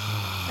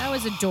 That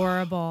was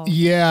adorable.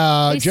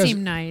 Yeah. They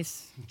seem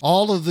nice.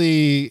 All of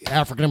the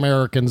African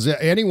Americans,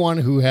 anyone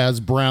who has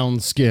brown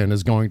skin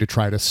is going to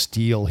try to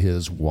steal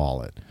his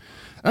wallet.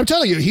 I'm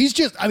telling you,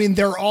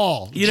 they're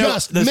all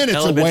just minutes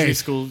away.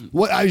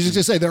 What I was just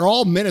going to say, they're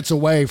all minutes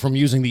away from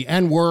using the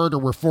N-word or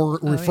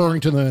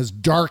referring to them as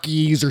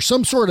darkies or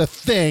some sort of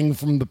thing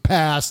from the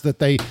past that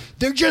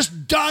they're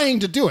just dying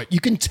to do it. You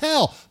can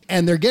tell.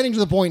 And they're getting to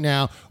the point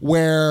now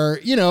where,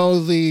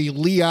 the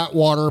Lee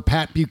Atwater,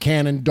 Pat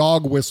Buchanan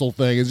dog whistle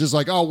thing is just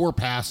like, oh, we're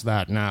past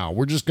that now.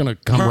 We're just going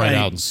to come right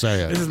out and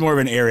say it. This is more of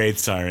an air raid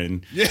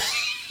siren. Yeah.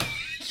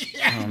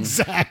 Yeah,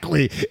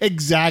 exactly.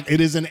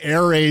 It is an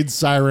air raid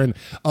siren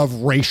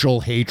of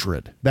racial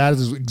hatred. That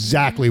is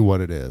exactly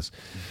what it is.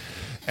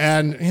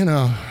 And,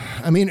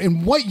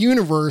 in what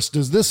universe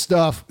does this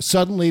stuff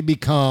suddenly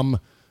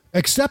become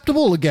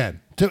acceptable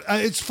again?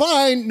 It's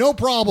fine, no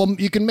problem.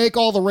 You can make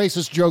all the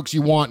racist jokes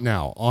you want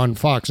now on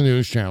Fox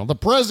News Channel. The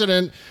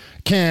president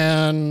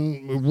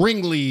can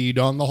ringlead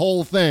on the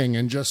whole thing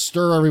and just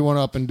stir everyone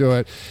up and do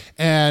it.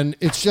 And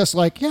it's just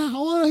like,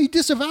 he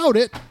disavowed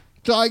it,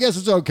 so I guess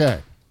it's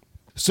okay.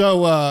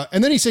 So,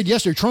 and then he said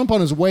yesterday, Trump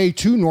on his way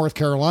to North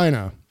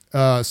Carolina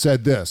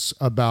said this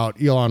about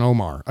Ilhan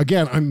Omar.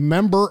 Again, a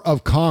member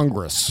of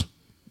Congress.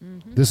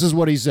 Mm-hmm. This is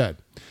what he said.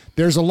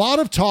 There's a lot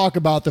of talk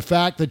about the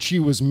fact that she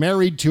was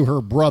married to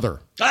her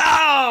brother.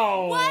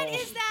 Oh! What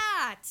is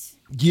that?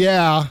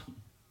 Yeah.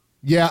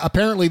 Yeah,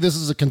 apparently this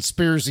is a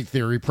conspiracy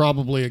theory,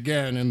 probably,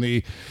 again, in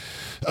the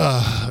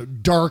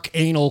dark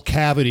anal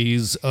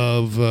cavities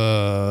of,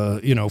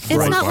 It's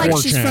not like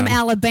she's from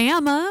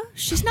Alabama.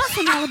 She's not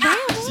from Alabama.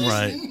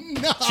 Right.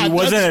 No, she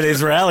wasn't at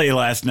Israeli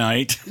last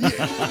night.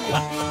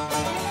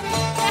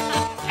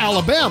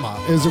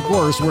 Alabama is, of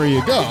course, where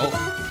you go.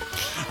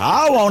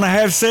 I want to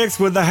have sex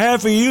with the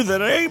half of you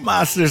that ain't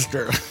my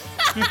sister.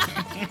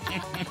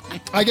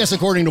 I guess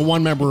according to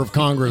one member of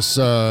Congress,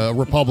 a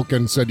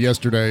Republican said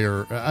yesterday,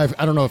 or I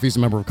don't know if he's a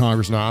member of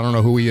Congress or not. I don't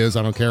know who he is.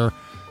 I don't care.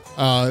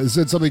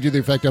 Said something to the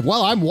effect of,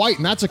 well, I'm white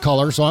and that's a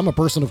color, so I'm a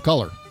person of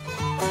color.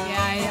 Yeah,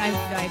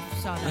 I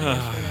saw that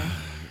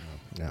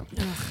yesterday.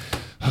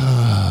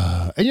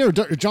 Yeah. And,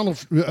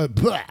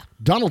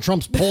 Donald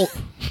Trump's poll...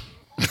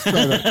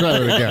 Try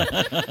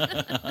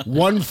that again.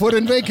 One foot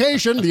in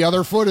vacation, the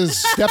other foot is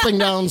stepping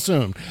down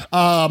soon.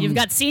 You've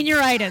got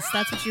senioritis.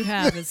 That's what you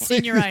have, is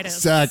senioritis.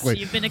 Exactly.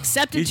 You've been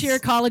accepted to your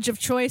college of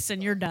choice,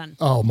 and you're done.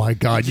 Oh, my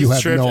God. You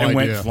have no idea. And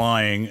went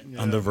flying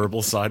on the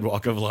verbal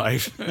sidewalk of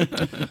life.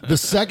 The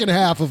second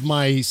half of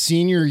my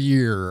senior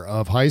year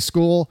of high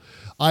school,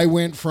 I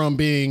went from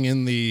being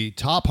in the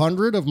top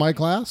 100 of my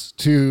class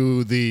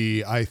to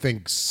the, I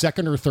think,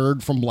 second or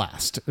third from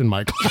last in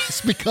my class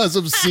because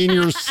of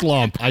senior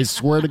slump. I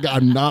swear to God,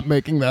 I'm not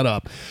making that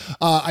up.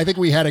 I think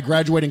we had a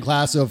graduating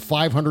class of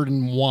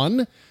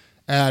 501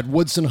 at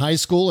Woodson High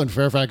School in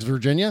Fairfax,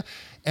 Virginia,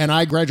 and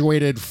I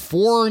graduated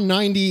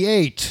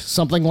 498,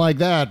 something like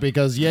that,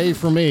 because yay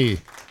for me.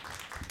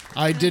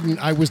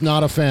 I was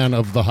not a fan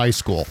of the high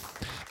school.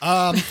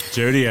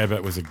 Jody, I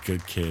bet, was a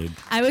good kid.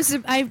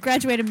 I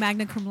graduated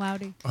magna cum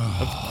laude.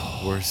 Of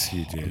course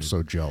you did. I'm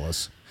so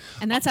jealous.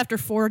 And that's after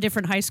 4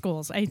 different high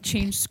schools. I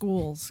changed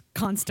schools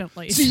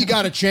constantly. See, you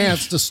got a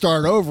chance to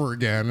start over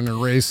again and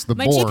erase the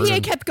board. board. My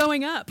GPA kept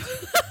going up.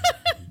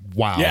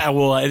 Wow. Yeah,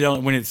 well, I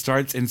don't. When it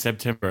starts in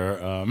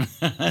September,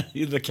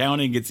 the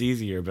counting gets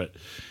easier. But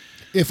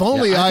if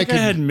only I could. I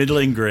had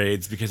middling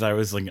grades because I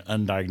was like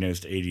an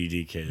undiagnosed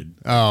ADD kid.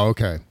 Oh,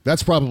 okay.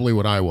 That's probably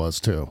what I was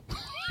too.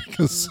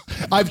 Because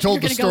I've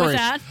told the story.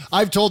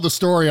 I've told the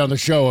story on the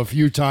show a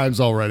few times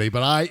already.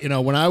 But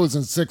when I was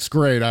in 6th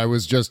grade, I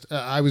was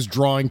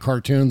drawing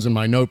cartoons in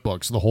my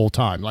notebooks the whole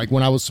time. Like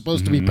when I was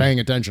supposed to be paying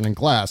attention in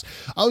class,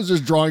 I was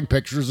just drawing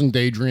pictures and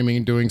daydreaming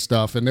and doing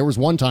stuff. And there was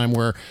one time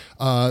where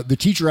the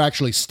teacher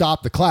actually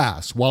stopped the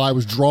class while I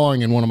was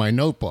drawing in one of my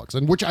notebooks,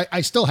 and which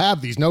I still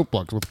have these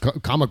notebooks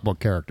with comic book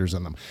characters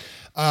in them.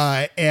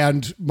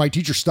 And my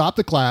teacher stopped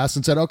the class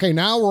and said, okay,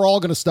 now we're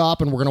all going to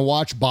stop and we're going to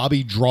watch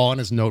Bobby draw in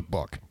his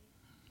notebook.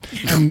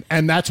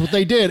 And that's what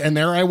they did. And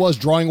there I was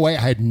drawing away.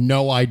 I had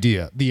no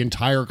idea. The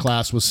entire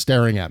class was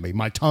staring at me.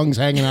 My tongue's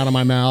hanging out of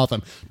my mouth.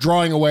 I'm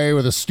drawing away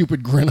with a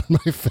stupid grin on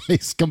my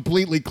face,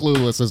 completely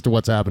clueless as to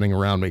what's happening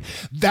around me.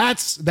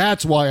 That's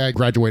why I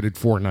graduated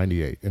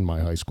 498 in my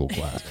high school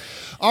class.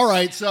 All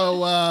right,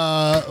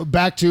 so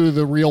back to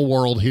the real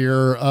world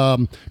here.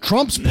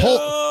 Trump's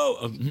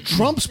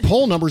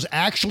poll numbers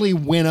actually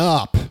went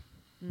up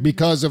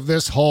because of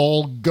this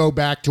whole go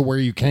back to where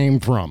you came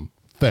from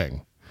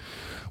thing,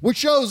 which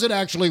shows it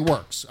actually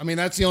works. I mean,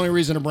 that's the only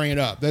reason to bring it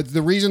up. That's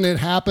the reason it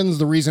happens,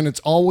 the reason it's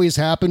always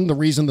happened, the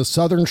reason the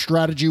Southern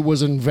strategy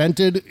was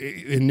invented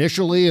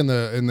initially in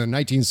the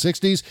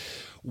 1960s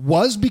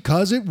was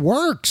because it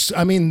works.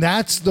 I mean,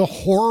 that's the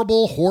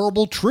horrible,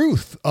 horrible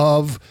truth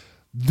of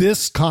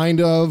this kind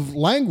of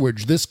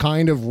language, this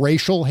kind of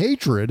racial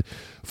hatred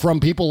from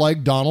people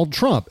like Donald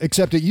Trump.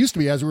 Except it used to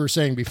be, as we were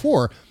saying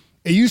before,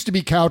 it used to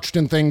be couched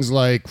in things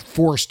like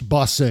forced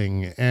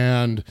busing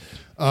and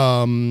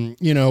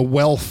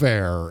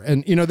welfare,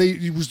 and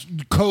it was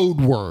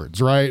code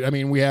words, right? I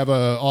mean, we have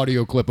a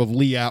audio clip of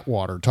Lee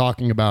Atwater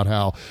talking about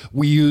how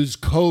we use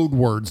code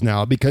words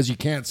now because you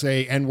can't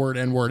say N-word,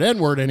 N-word,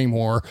 N-word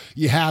anymore.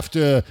 You have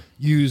to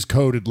use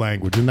coded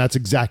language, and that's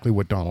exactly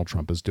what Donald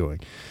Trump is doing.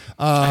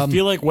 I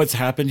feel like what's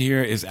happened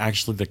here is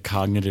actually the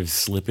cognitive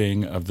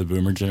slipping of the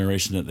boomer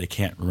generation that they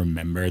can't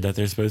remember that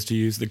they're supposed to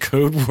use the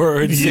code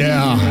words.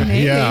 Yeah,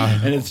 yeah.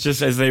 And it's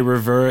just as they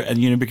revert,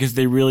 and because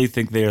they really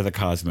think they are the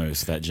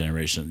cosmos, that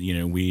generation.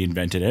 We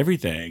invented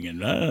everything,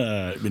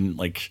 and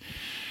like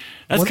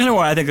that's kind of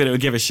why I think that it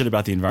would give a shit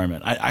about the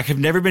environment. I have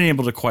never been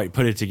able to quite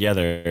put it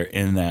together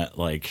in that,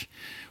 like,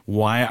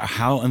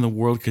 how in the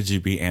world could you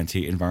be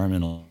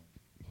anti-environmental?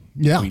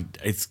 Yeah,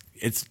 it's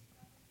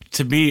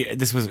to me,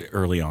 this was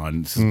early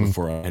on. This was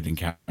before I had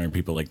encountered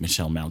people like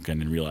Michelle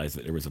Malkin and realized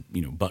that there was a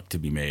buck to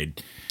be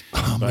made.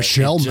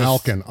 Michelle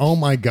Malkin. Oh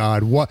my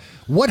God,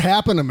 what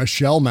happened to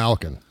Michelle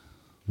Malkin?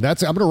 I'm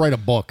going to write a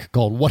book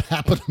called "What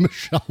Happened to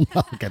Michelle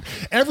Malkin."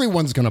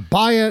 Everyone's going to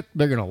buy it.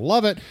 They're going to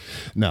love it.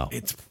 No,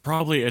 it's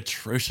probably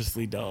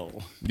atrociously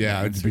dull.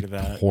 Yeah, it'd be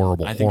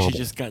horrible. I think she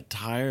just got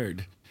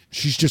tired.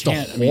 She's just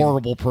a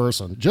horrible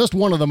person. Just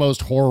one of the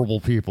most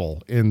horrible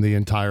people in the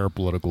entire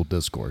political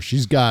discourse.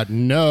 She's got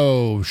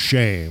no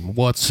shame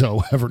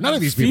whatsoever. None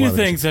of these people. Few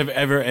things have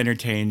ever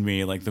entertained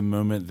me, like the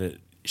moment that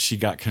she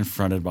got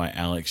confronted by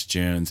Alex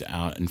Jones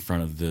out in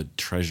front of the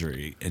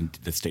Treasury and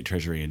the state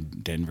Treasury in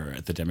Denver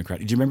at the Democrat.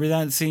 Do you remember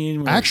that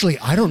scene? Actually,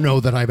 I don't know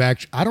that I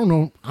don't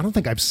know. I don't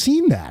think I've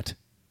seen that.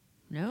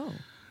 No.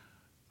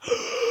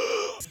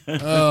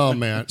 Oh,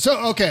 man. So,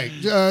 okay.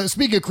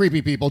 Speaking of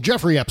creepy people,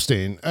 Jeffrey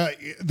Epstein.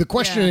 The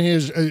question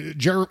is,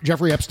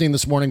 Jeffrey Epstein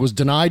this morning was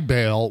denied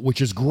bail, which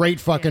is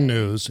great fucking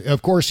news.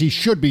 Of course, he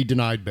should be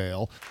denied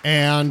bail.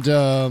 And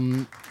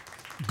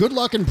good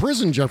luck in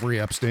prison,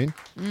 Jeffrey Epstein.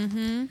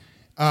 Mm-hmm.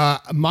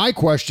 My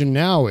question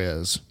now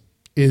is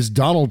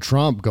Donald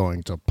Trump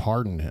going to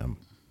pardon him?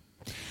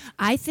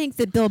 I think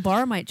that Bill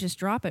Barr might just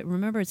drop it.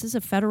 Remember, this is a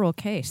federal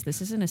case.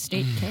 This isn't a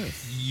state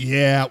case.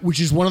 Yeah,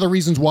 which is one of the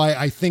reasons why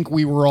I think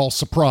we were all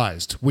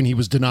surprised when he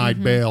was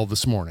denied bail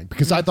this morning.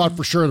 Because I thought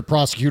for sure the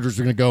prosecutors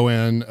were going to go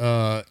in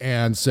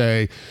and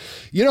say,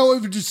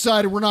 we've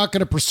decided we're not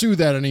going to pursue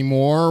that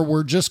anymore.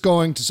 We're just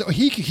going to... So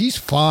he's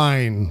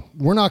fine.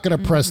 We're not going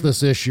to press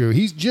this issue.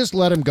 He's just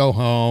let him go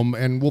home,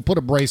 and we'll put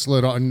a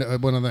bracelet on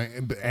one of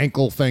the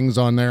ankle things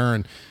on there,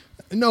 and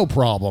no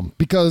problem.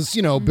 Because,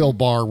 Bill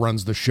Barr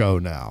runs the show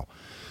now.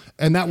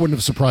 And that wouldn't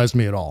have surprised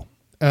me at all.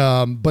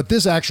 But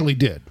this actually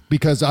did,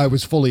 because I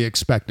was fully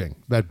expecting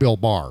that Bill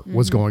Barr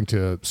was going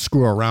to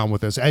screw around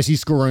with this, as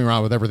he's screwing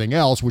around with everything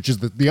else, which is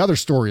the other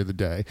story of the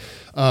day,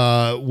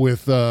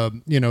 with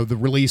the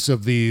release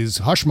of these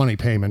hush money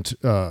payment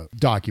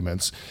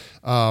documents.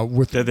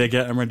 Did they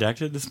get them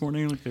redacted this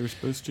morning like they were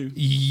supposed to?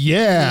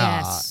 Yeah.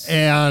 Yes.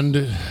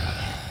 And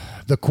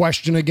the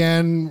question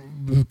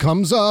again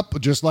comes up,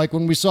 just like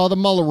when we saw the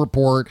Mueller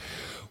report.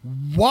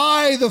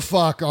 Why the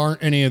fuck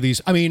aren't any of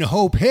these? I mean,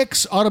 Hope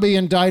Hicks ought to be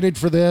indicted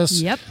for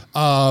this. Yep.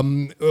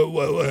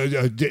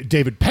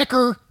 David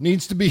Pecker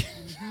needs to be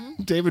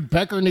David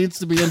Pecker needs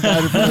to be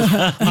indicted for this.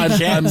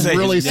 I'm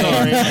really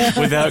sorry.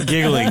 Without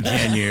giggling,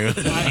 can you?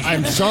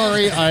 I'm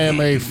sorry. I am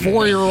a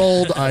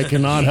 4-year-old. I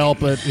cannot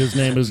help it. His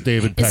name is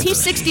David Pecker. Is he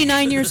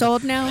 69 years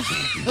old now?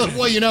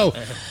 Well,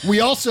 we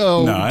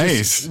also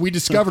we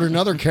discovered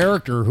another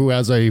character who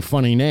has a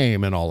funny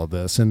name in all of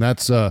this, and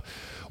that's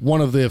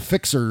one of the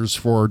fixers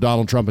for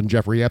Donald Trump and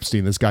Jeffrey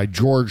Epstein, this guy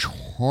George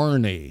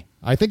Horney.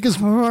 I think his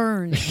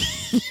Horny.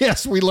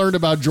 Yes, we learned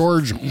about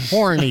George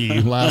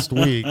Horney last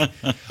week.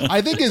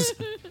 I think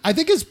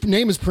his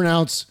name is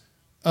pronounced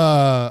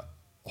Horney.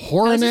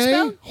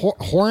 Horney,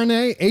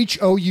 Houraney,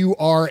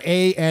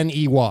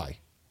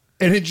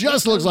 and it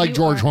just looks like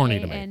George Horney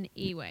to me.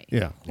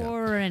 Yeah,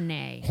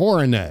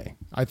 Horney.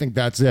 I think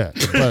that's it.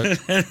 But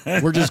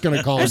we're just going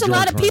to call it George. There's a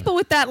lot of people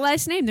with that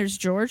last name. There's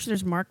George,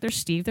 there's Mark, there's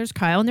Steve, there's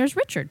Kyle, and there's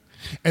Richard.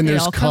 And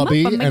there's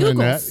Cubby and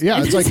Annette.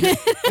 Yeah, it's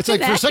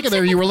like for a second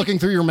there you were looking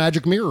through your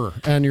magic mirror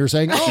and you're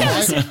saying,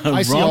 I see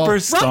all Romper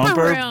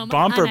Stomper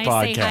Bumper and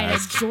I Podcast. say hi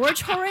to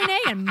George Horney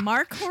and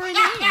Mark Horney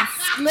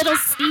and little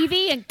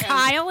Stevie and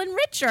Kyle and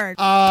Richard.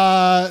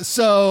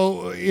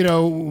 So,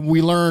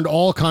 we learned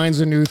all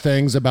kinds of new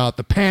things about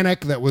the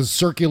panic that was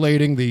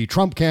circulating the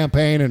Trump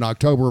campaign in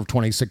October of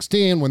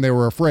 2016 when they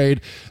were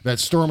afraid that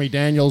Stormy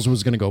Daniels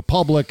was going to go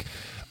public.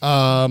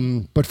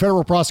 But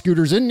federal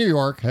prosecutors in New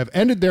York have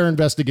ended their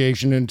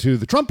investigation into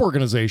the Trump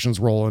Organization's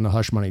role in the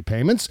hush money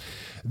payments.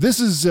 This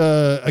is,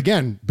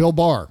 again, Bill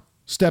Barr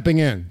stepping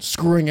in,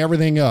 screwing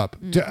everything up.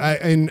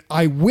 And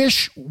I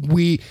wish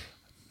we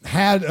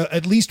had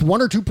at least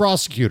one or two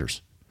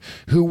prosecutors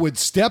who would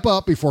step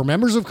up before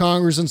members of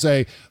Congress and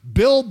say,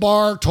 Bill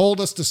Barr told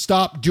us to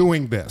stop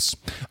doing this.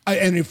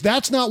 And if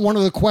that's not one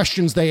of the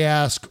questions they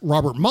ask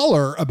Robert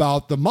Mueller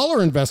about the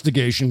Mueller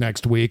investigation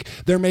next week,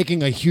 they're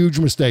making a huge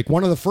mistake.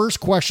 One of the first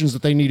questions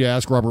that they need to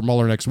ask Robert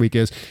Mueller next week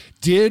is,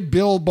 did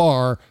Bill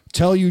Barr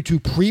tell you to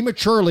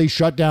prematurely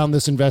shut down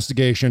this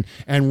investigation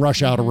and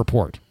rush out a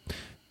report?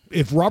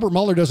 If Robert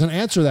Mueller doesn't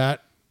answer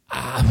that,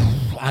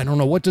 I don't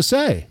know what to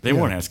say. They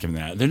won't ask him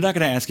that. They're not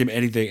going to ask him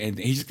anything. And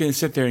he's just going to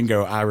sit there and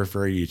go, I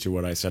refer you to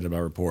what I said in my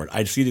report.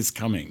 I see this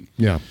coming.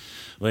 Yeah.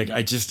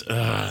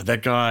 That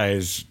guy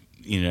is,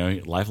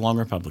 lifelong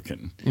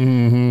Republican.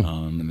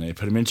 Mm-hmm. And they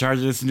put him in charge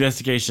of this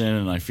investigation.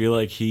 And I feel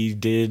like he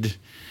did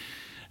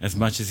as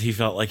much as he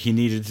felt like he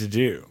needed to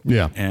do.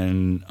 Yeah.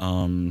 And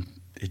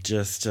it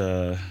just...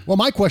 Well,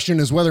 my question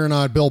is whether or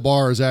not Bill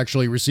Barr is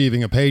actually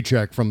receiving a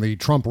paycheck from the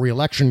Trump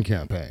reelection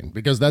campaign,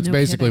 because that's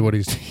basically what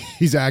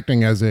he's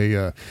acting as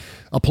a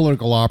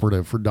political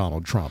operative for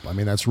Donald Trump. I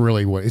mean, that's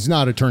really what... He's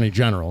not attorney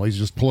general. He's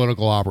just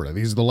political operative.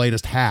 He's the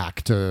latest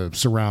hack to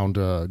surround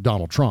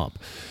Donald Trump.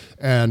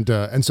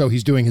 And so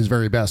he's doing his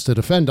very best to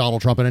defend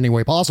Donald Trump in any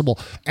way possible.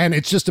 And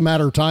it's just a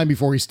matter of time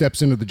before he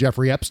steps into the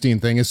Jeffrey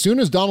Epstein thing. As soon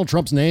as Donald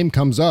Trump's name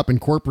comes up in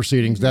court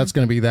proceedings, that's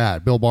going to be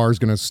that. Bill Barr is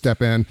going to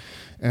step in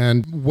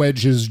and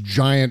wedge his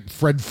giant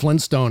Fred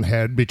Flintstone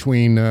head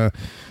between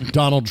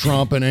Donald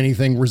Trump and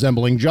anything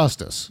resembling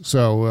justice.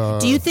 So,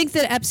 do you think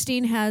that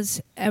Epstein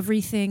has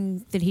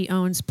everything that he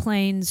owns,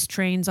 planes,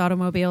 trains,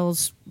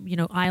 automobiles,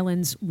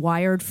 islands,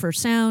 wired for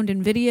sound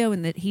and video,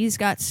 and that he's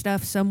got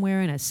stuff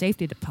somewhere in a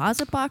safety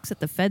deposit box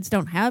that the feds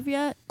don't have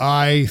yet?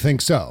 I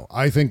think so.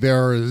 I think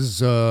there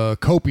is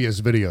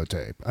copious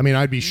videotape. I mean,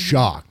 I'd be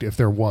shocked if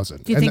there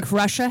wasn't. Do you think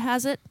Russia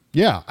has it?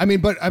 Yeah. I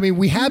mean,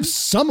 we have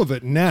some of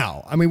it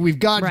now. I mean, we've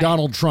got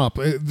Donald Trump.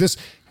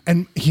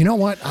 And you know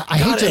what? I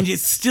hate to... And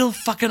it's still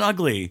fucking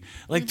ugly.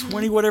 Like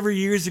 20 whatever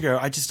years ago.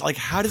 I just,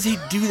 how does he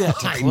do that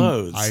to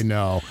clothes? I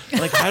know.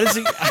 How does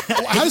he...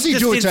 How does he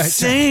do it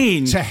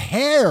to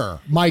hair?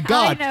 My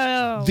God.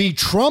 I know. The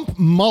Trump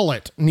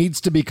mullet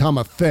needs to become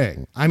a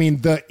thing. I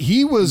mean,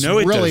 he was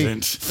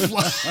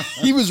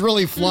he was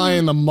really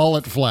flying the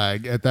mullet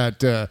flag at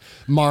that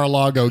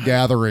Mar-a-Lago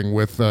gathering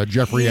with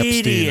Jeffrey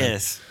Epstein.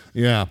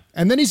 Yeah.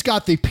 And then he's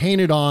got the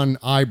painted on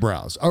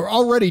eyebrows.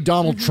 Already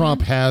Donald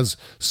Trump has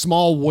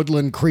small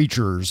woodland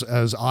creatures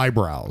as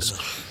eyebrows.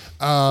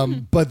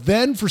 But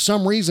then for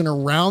some reason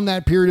around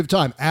that period of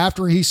time,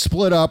 after he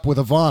split up with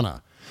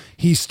Ivana,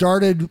 he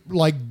started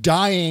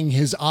dyeing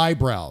his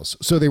eyebrows.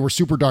 So they were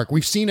super dark.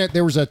 We've seen it.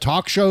 There was a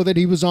talk show that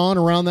he was on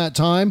around that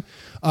time.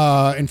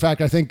 In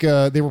fact, I think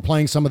they were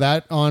playing some of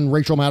that on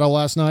Rachel Maddow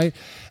last night.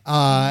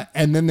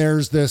 And then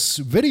there's this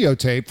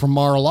videotape from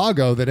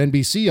Mar-a-Lago that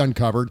NBC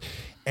uncovered.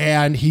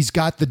 And he's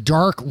got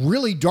the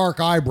really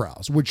dark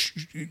eyebrows,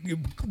 which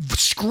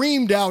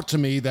screamed out to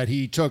me that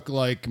he took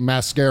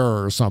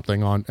mascara or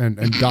something on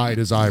and dyed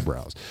his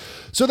eyebrows.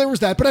 So there was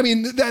that. But I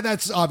mean,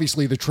 that's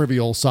obviously the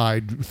trivial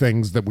side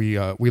things that we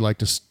like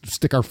to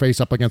stick our face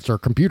up against our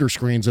computer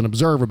screens and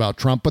observe about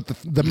Trump. But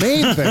the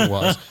main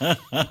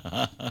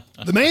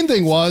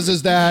thing was,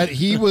 is that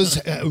he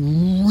was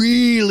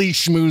really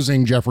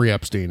schmoozing Jeffrey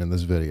Epstein in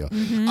this video.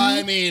 Mm-hmm.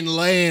 I mean,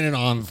 laying it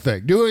on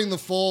thick, doing the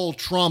full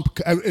Trump.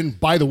 And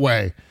by the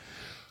way,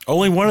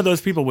 only one of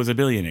those people was a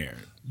billionaire.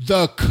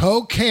 The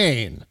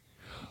cocaine.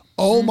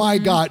 Oh my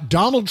God.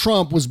 Donald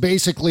Trump was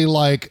basically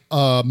like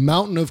a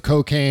mountain of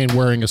cocaine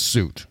wearing a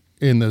suit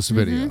in this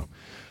video.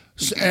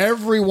 So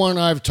everyone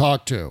I've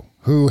talked to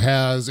who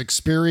has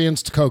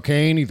experienced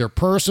cocaine either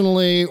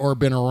personally or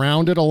been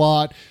around it a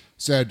lot,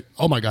 said,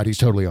 oh my God, he's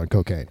totally on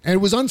cocaine. And it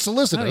was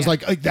unsolicited. It was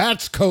like,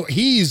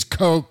 he's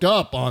coked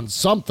up on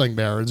something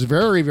there. It's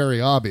very, very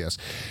obvious.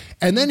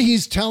 And then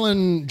he's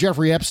telling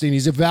Jeffrey Epstein,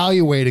 he's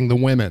evaluating the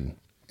women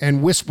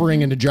and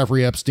whispering into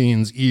Jeffrey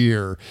Epstein's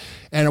ear.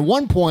 And at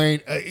one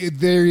point, I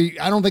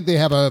don't think they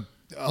have a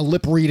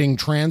lip reading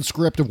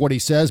transcript of what he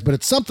says, but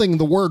it's something,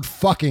 the word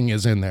fucking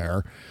is in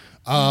there.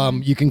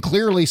 You can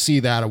clearly see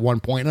that at one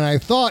point. And I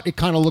thought it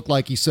kind of looked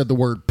like he said the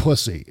word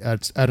pussy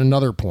at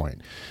another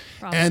point.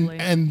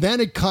 And then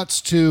it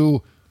cuts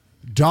to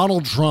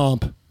Donald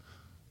Trump.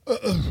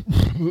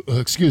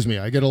 Excuse me,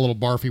 I get a little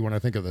barfy when I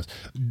think of this.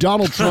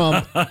 Donald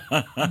Trump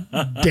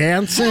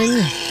dancing.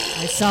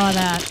 I saw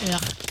that.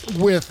 Ugh.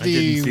 With I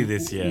didn't see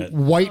this yet.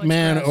 White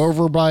man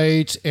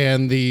overbite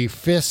and the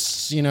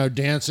fists,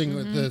 dancing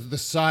with the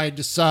side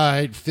to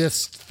side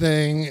fist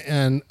thing.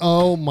 And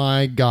oh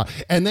my God.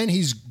 And then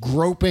he's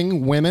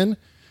groping women.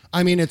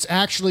 I mean, it's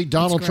actually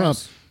Donald Trump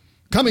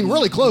coming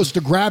really close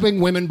to grabbing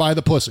women by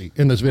the pussy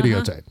in this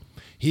videotape.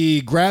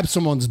 He grabs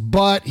someone's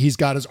butt. He's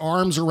got his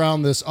arms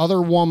around this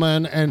other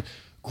woman. And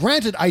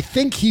granted, I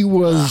think he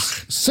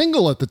was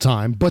single at the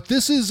time, but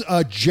this is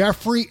a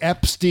Jeffrey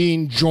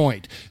Epstein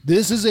joint.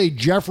 This is a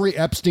Jeffrey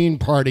Epstein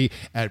party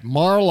at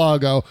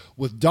Mar-a-Lago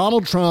with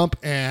Donald Trump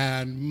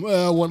and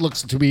what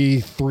looks to be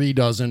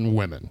 36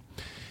 women.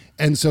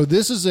 And so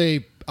this is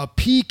a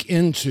peek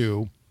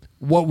into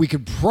what we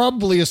could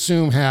probably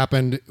assume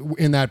happened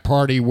in that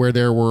party where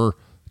there were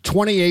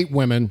 28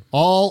 women,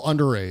 all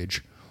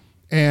underage.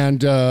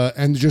 And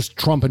just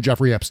Trump and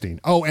Jeffrey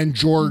Epstein. Oh, and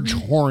George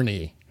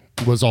Horney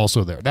was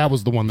also there. That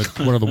was one of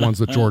the ones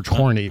that George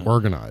Horney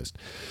organized.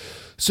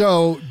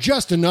 So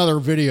just another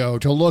video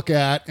to look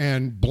at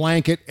and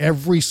blanket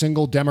every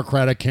single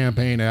Democratic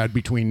campaign ad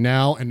between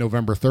now and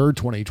November 3rd,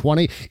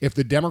 2020. If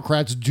the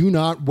Democrats do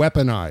not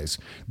weaponize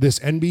this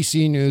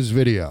NBC News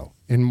video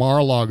in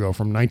Mar-a-Lago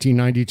from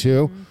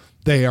 1992,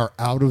 they are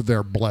out of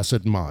their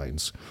blessed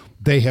minds.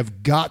 They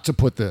have got to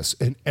put this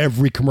in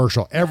every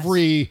commercial,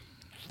 every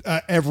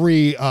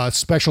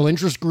special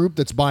interest group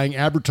that's buying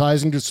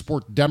advertising to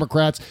support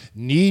Democrats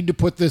need to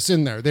put this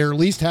in there. There at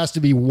least has to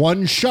be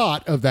one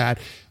shot of that.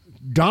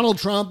 Donald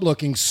Trump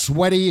looking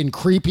sweaty and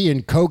creepy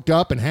and coked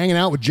up and hanging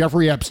out with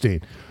Jeffrey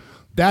Epstein.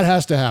 That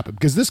has to happen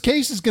because this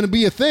case is going to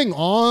be a thing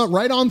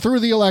right on through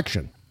the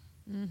election.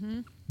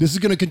 This is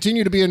going to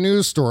continue to be a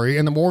news story.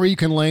 And the more you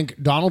can link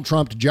Donald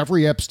Trump to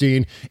Jeffrey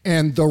Epstein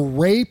and the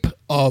rape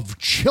of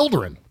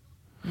children,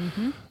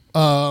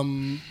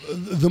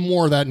 the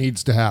more that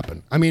needs to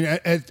happen. I mean,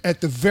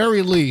 at the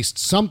very least,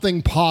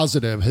 something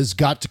positive has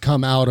got to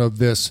come out of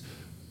this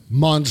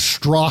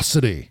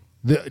monstrosity.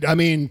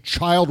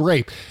 Child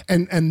rape.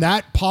 And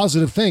that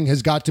positive thing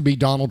has got to be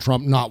Donald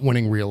Trump not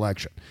winning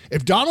re-election.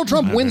 If Donald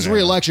Trump wins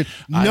re-election,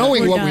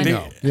 knowing what we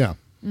know. Yeah.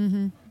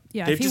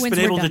 Yeah, they've just been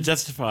able to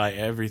justify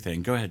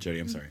everything. Go ahead, Jody.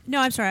 I'm sorry.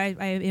 No, I'm sorry.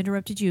 I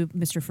interrupted you,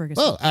 Mr.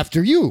 Ferguson. Oh,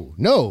 after you.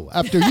 No,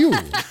 after you.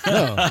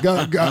 No, I'm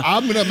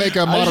going to make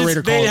a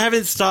moderator call. They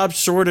haven't stopped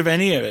short of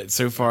any of it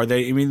so far.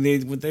 They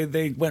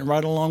went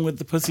right along with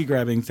the pussy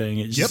grabbing thing.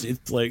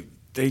 It's like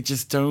they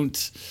just don't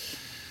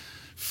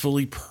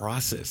fully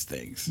process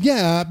things.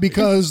 Yeah,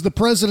 because the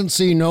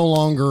presidency no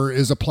longer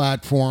is a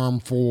platform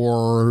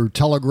for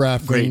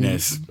telegraphing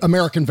greatness,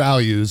 American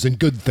values and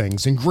good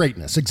things and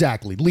greatness.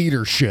 Exactly.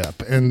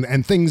 Leadership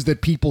and things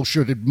that people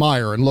should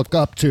admire and look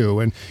up to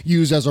and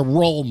use as a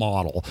role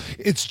model.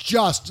 It's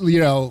just,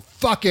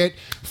 fuck it.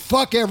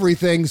 Fuck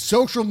everything.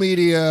 Social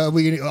media.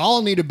 We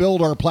all need to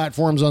build our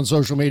platforms on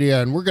social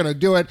media, and we're going to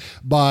do it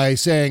by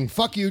saying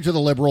fuck you to the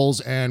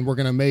liberals, and we're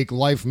going to make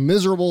life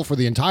miserable for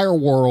the entire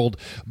world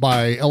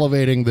by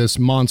elevating this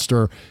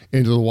monster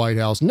into the White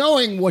House,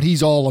 knowing what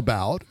he's all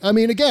about. I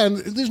mean,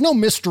 again, there's no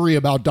mystery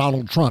about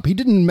Donald Trump. He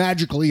didn't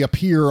magically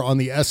appear on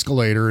the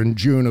escalator in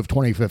June of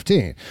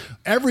 2015.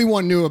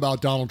 Everyone knew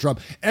about Donald Trump.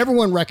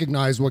 Everyone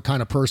recognized what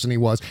kind of person he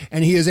was,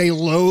 and he is a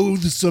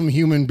loathsome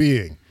human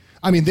being.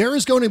 I mean, there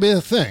is going to be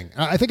a thing.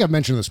 I think I've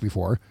mentioned this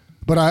before,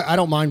 but I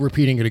don't mind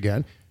repeating it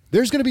again.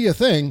 There's going to be a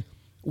thing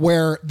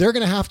where they're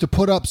going to have to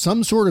put up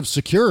some sort of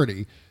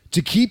security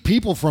to keep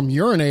people from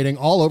urinating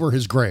all over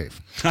his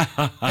grave.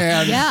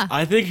 And yeah.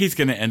 I think he's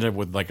going to end up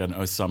with like an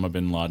Osama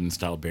bin Laden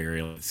style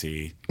burial at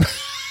sea.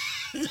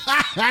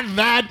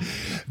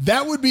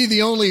 That would be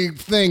the only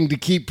thing to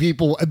keep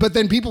people, but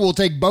then people will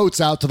take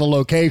boats out to the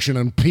location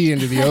and pee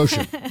into the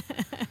ocean.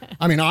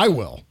 I mean, I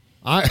will.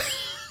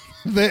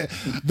 They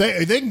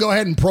can go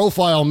ahead and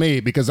profile me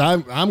because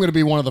I'm going to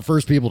be one of the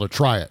first people to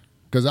try it.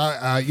 Because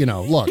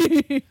look,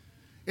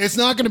 it's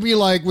not going to be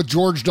like with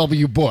George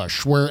W.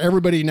 Bush, where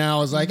everybody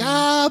now is like,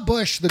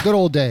 Bush, the good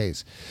old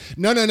days.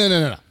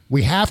 No.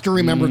 We have to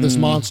remember this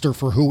monster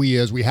for who he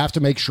is. We have to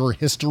make sure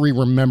history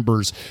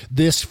remembers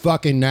this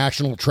fucking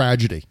national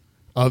tragedy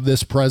of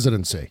this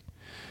presidency.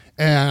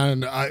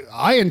 And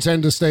I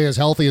intend to stay as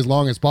healthy as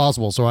long as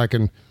possible so I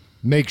can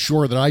make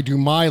sure that I do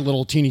my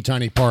little teeny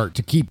tiny part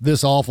to keep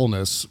this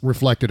awfulness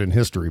reflected in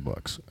history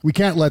books. We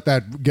can't let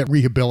that get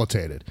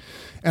rehabilitated.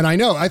 And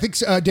I think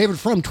David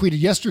Frum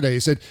tweeted yesterday, he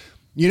said,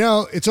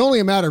 it's only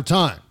a matter of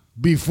time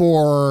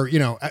before,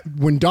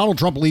 when Donald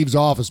Trump leaves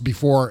office,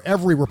 before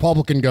every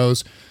Republican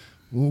goes,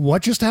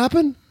 what just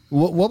happened?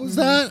 What was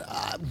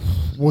that?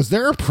 Was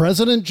there a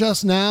president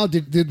just now?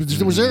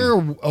 Was there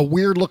a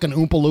weird looking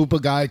Oompa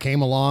Loompa guy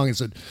came along and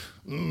said,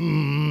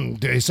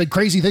 he said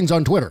crazy things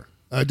on Twitter?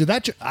 I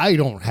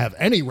don't have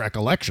any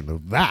recollection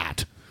of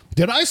that.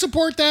 Did I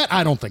support that?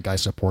 I don't think I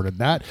supported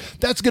that.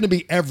 That's going to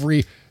be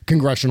every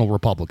congressional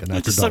Republican.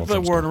 It's just like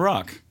the war in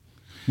Iraq.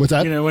 What's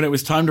that? When it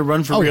was time to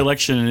run for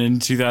re-election in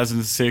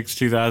 2006,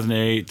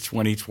 2008,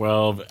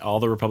 2012, all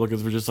the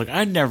Republicans were just like,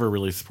 I never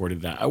really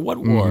supported that. What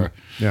war?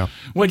 Yeah.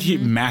 What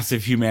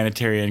massive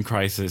humanitarian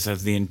crisis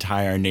as the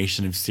entire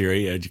nation of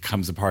Syria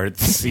comes apart at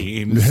the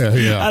seams?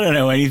 Yeah. I don't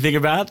know anything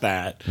about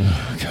that.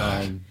 Oh,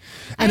 God.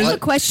 I have a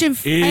question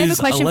for his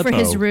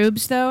Aleppo.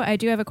 rubes, though. I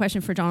do have a question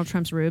for Donald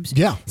Trump's rubes.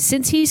 Yeah.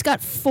 Since he's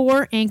got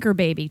 4 anchor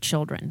baby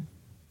children,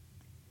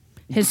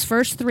 his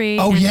first 3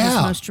 and his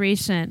most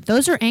recent,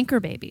 those are anchor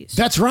babies.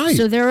 That's right.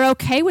 So they're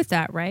okay with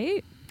that,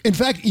 right? In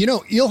fact,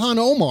 Ilhan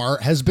Omar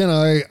has been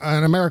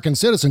an American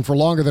citizen for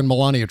longer than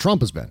Melania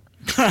Trump has been.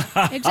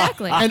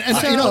 Exactly.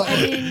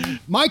 And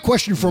my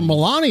question for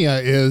Melania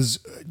is,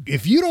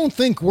 if you don't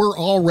think we're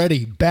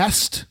already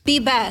best, be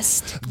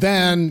best,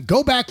 then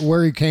go back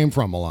where you came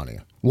from,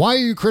 Melania. Why are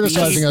you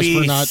criticizing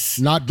us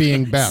for not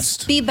being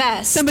best? Be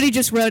best. Somebody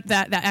just wrote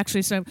that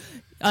actually. So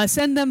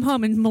send them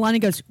home, and Melania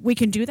goes, "We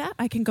can do that.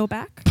 I can go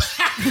back."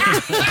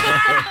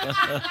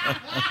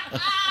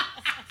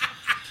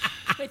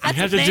 You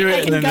have to do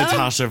it in the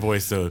Natasha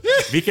voice, though.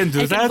 We can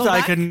do that.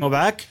 I can go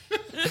back.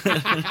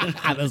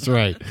 That's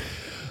right.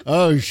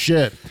 Oh,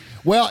 shit.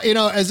 Well,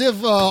 as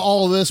if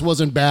all of this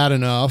wasn't bad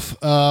enough,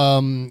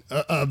 a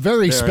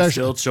very there special... There are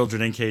still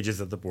children in cages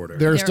at the border.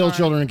 There are still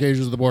children in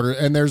cages at the border.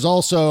 And there's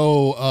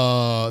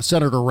also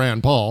Senator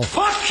Rand Paul.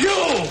 Fuck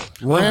you!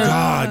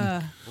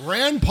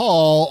 Rand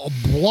Paul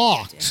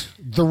blocked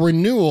the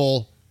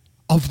renewal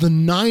of the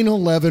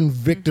 9/11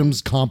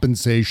 Victims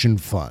Compensation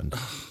Fund.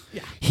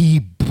 Yeah. He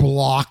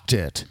blocked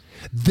it.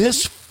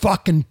 This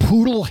fucking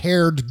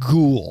poodle-haired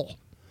ghoul,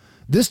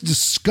 this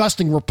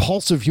disgusting,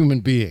 repulsive human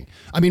being.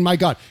 I mean, my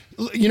God.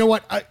 You know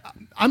what?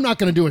 I'm not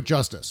going to do it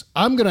justice.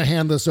 I'm going to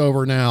hand this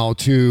over now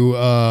to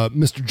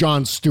Mr.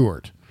 Jon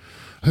Stewart,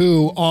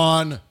 who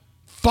on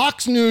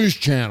Fox News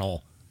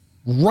Channel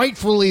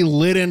rightfully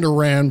lit into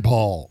Rand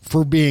Paul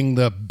for being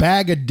the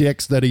bag of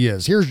dicks that he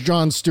is. Here's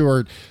Jon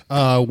Stewart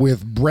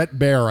with Bret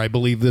Baier. I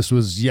believe this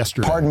was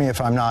yesterday. Pardon me if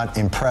I'm not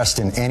impressed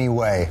in any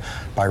way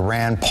by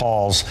Rand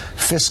Paul's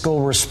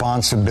fiscal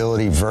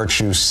responsibility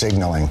virtue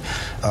signaling.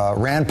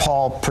 Rand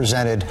Paul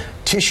presented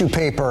tissue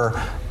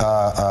paper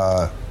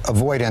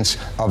avoidance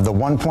of the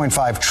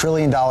 $1.5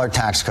 trillion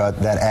tax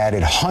cut that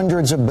added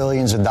hundreds of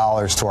billions of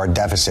dollars to our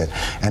deficit.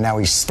 And now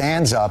he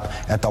stands up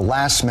at the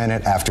last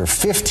minute after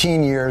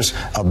 15 years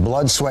of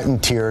blood, sweat,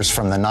 and tears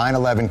from the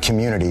 9/11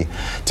 community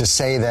to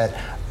say that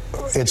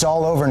it's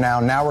all over now.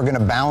 Now we're going to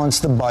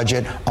balance the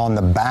budget on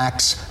the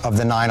backs of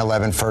the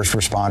 9/11 first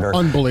responder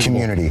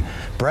community.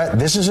 Brett,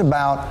 this is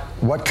about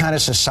what kind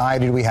of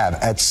society do we have.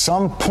 At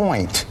some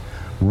point,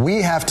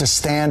 we have to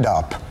stand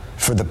up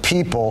for the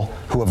people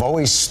who have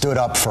always stood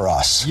up for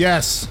us.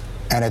 Yes.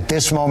 And at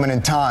this moment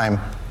in time,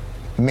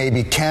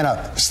 maybe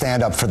cannot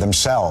stand up for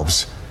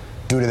themselves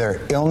due to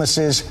their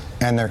illnesses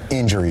and their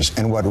injuries.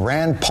 And what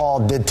Rand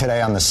Paul did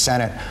today on the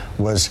Senate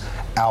was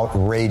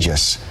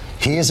outrageous.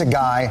 He is a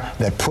guy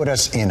that put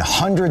us in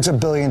hundreds of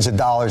billions of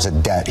dollars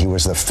of debt. He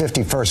was the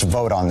 51st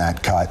vote on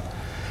that cut.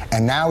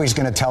 And now he's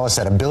going to tell us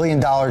that $1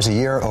 billion a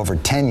year over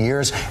 10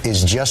 years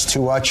is just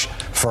too much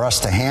for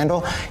us to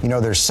handle.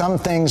 There's some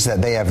things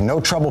that they have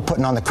no trouble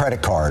putting on the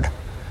credit card.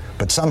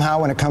 But somehow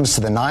when it comes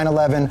to the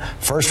 9/11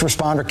 first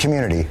responder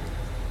community,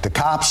 the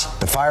cops,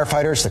 the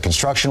firefighters, the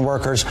construction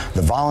workers,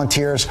 the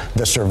volunteers,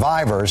 the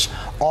survivors,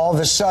 all of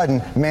a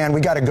sudden, man,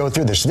 we got to go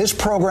through this. This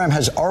program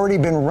has already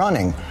been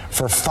running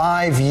for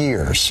 5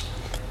 years.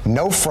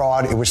 No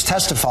fraud. It was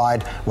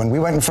testified when we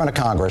went in front of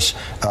Congress.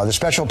 The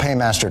special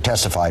paymaster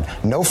testified.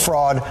 No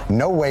fraud,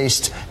 no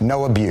waste,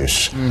 no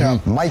abuse.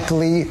 Mm-hmm. Mike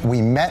Lee,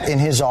 we met in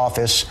his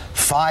office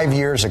 5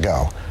 years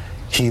ago.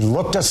 He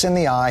looked us in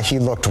the eye. He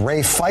looked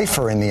Ray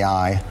Pfeiffer in the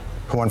eye,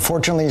 who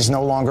unfortunately is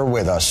no longer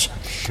with us,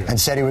 and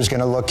said he was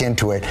going to look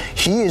into it.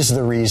 He is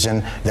the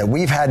reason that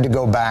we've had to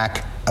go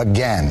back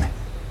again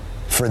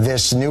for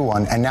this new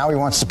one, and now he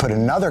wants to put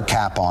another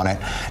cap on it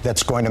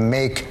that's going to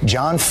make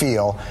John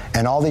Fiel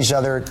and all these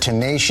other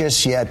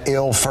tenacious yet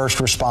ill first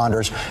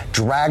responders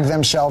drag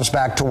themselves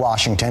back to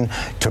Washington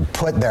to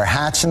put their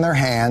hats in their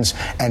hands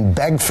and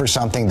beg for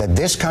something that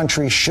this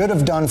country should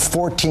have done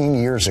 14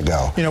 years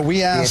ago.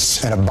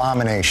 It's an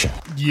abomination.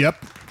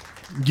 Yep,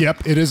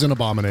 it is an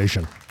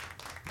abomination.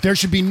 There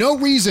should be no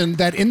reason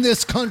that in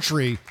this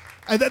country,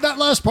 that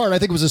last part I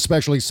think was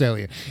especially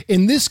salient.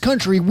 In this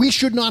country, we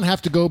should not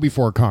have to go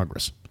before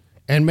Congress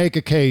and make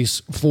a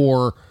case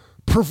for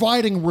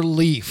providing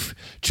relief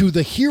to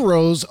the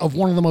heroes of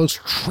one of the most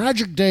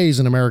tragic days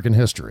in American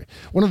history,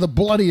 one of the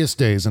bloodiest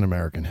days in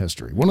American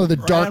history, one of the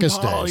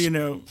darkest Paul, days. You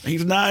know,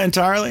 he's not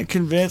entirely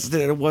convinced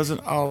that it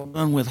wasn't all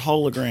done with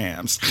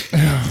holograms.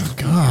 Oh,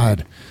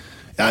 God.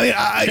 So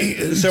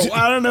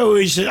I don't know.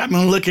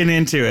 I'm looking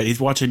into it. He's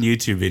watching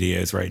YouTube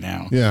videos right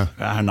now. Yeah.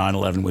 How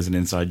 9/11 was an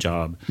inside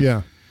job.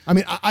 Yeah. I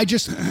mean, I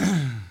just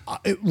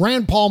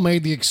Rand Paul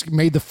made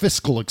the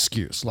fiscal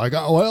excuse, like,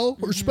 oh, well,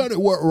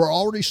 we're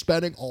already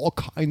spending all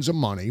kinds of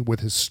money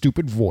with his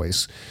stupid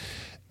voice,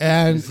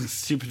 and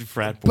stupid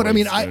frat boy. But I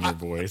mean,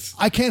 voice.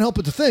 I can't help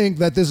but to think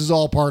that this is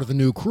all part of the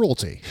new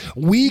cruelty.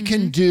 We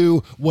can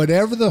do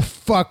whatever the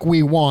fuck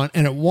we want,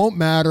 and it won't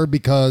matter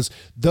because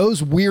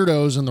those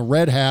weirdos in the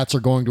red hats are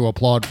going to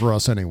applaud for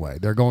us anyway.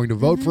 They're going to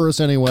vote for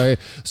us anyway.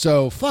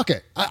 So fuck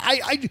it.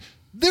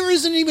 There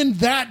isn't even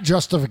that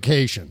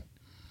justification.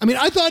 I mean,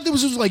 I thought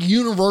this was like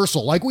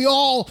universal. Like we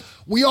all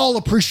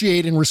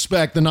appreciate and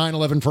respect the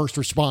 9/11 first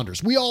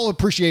responders. We all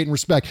appreciate and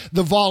respect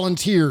the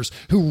volunteers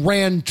who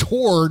ran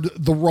toward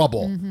the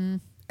rubble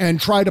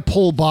and tried to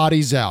pull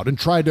bodies out and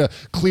tried to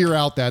clear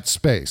out that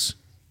space.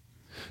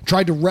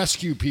 Tried to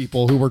rescue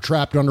people who were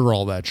trapped under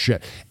all that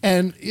shit.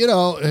 And, you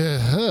know...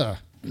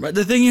 Right.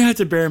 The thing you have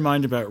to bear in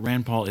mind about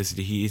Rand Paul is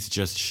that he's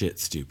just shit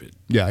stupid.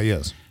 Yeah, he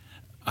is.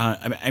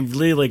 I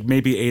really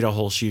maybe ate a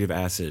whole sheet of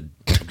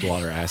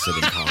water acid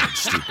in college.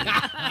 Stupid.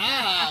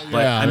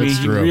 But Yeah, I mean, that's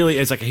he true. really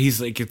is he's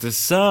the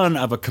son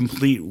of a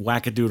complete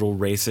wackadoodle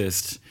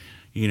racist,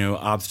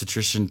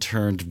 obstetrician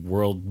turned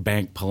World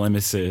Bank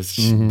polemicist,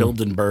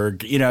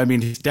 Bilderberg. I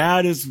mean, his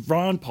dad is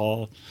Ron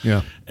Paul.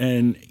 Yeah,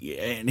 and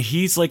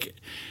he's like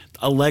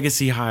a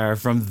legacy hire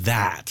from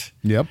that.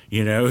 Yep.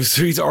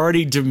 So he's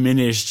already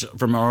diminished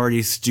from an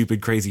already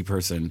stupid, crazy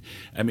person.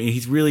 I mean,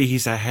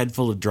 he's a head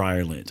full of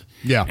dryer lint.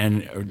 Yeah.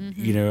 And,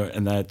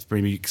 and that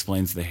maybe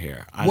explains the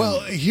hair.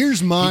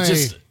 Here's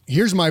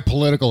my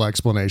political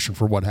explanation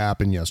for what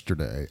happened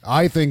yesterday.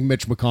 I think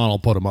Mitch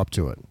McConnell put him up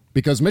to it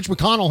because Mitch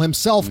McConnell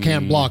himself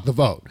can't block the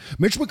vote.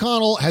 Mitch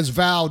McConnell has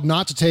vowed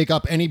not to take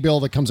up any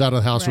bill that comes out of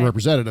the House of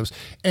Representatives.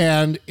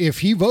 And if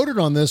he voted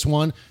on this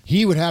one,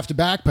 he would have to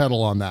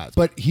backpedal on that.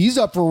 But he's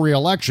up for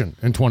re-election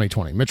in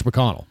 2020, Mitch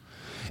McConnell.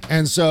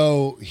 And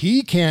so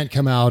he can't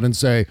come out and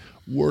say,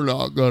 we're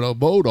not going to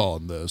vote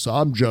on this.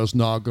 I'm just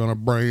not going to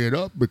bring it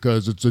up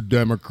because it's a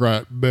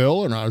Democrat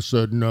bill. And I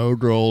said no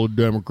to all the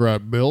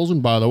Democrat bills.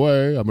 And by the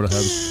way, I'm going to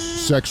have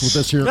sex with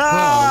this here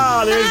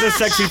crowd. There's the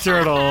sexy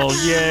turtle.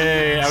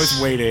 Yay. I was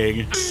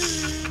waiting.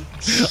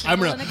 I'm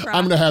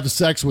gonna have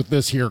sex with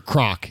this here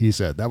croc, he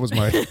said. That was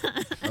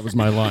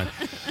my line.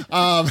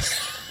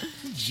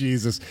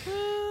 Jesus.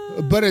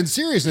 But in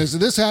seriousness,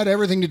 this had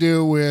everything to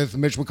do with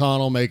Mitch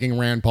McConnell making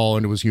Rand Paul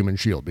into his human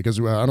shield because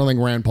I don't think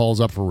Rand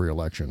Paul's up for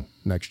re-election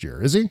next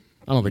year. Is he?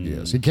 I don't think he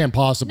is. He can't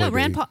possibly be.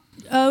 Rand Paul.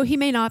 Oh, he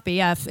may not be.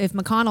 Yeah, if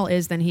McConnell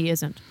is, then he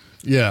isn't.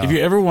 Yeah. If you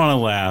ever want to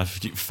laugh,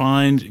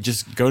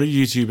 just go to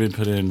YouTube and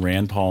put in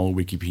Rand Paul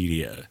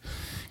Wikipedia.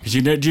 Because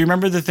do you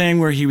remember the thing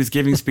where he was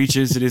giving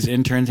speeches that his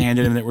interns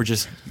handed him that were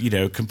just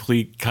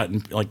complete cut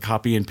and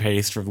copy and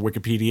paste from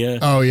Wikipedia?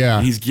 Oh yeah,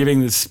 and he's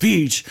giving this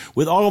speech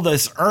with all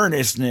this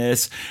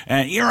earnestness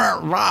and you're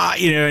right,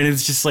 and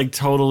it's just like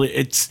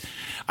totally.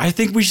 I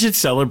think we should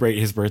celebrate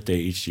his birthday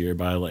each year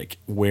by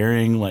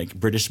wearing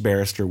British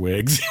barrister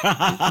wigs.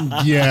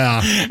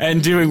 Yeah,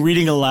 and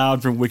reading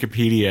aloud from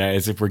Wikipedia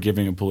as if we're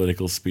giving a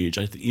political speech.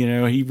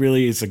 He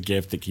really is a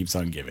gift that keeps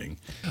on giving.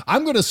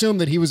 I'm going to assume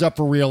that he was up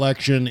for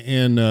re-election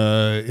in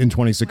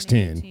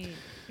 2016.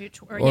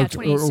 Or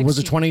was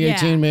it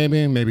 2018? Yeah.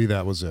 Maybe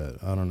that was it.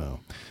 I don't know.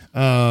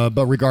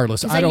 But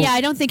regardless,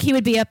 I don't think he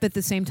would be up at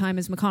the same time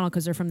as McConnell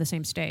because they're from the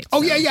same state.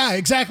 Oh, yeah,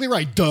 exactly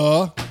right.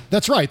 Duh.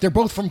 That's right. They're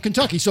both from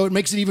Kentucky, so it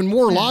makes it even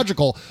more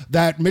logical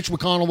that Mitch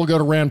McConnell will go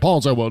to Rand Paul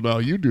and say, well, no,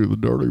 you do the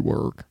dirty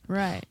work.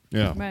 Right.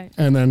 Yeah. Right.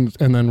 And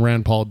then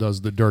Rand Paul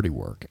does the dirty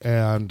work.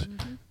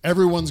 And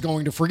everyone's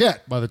going to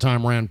forget by the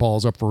time Rand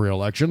Paul's up for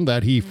re-election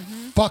that he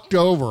fucked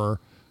over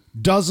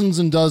dozens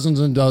and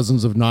dozens and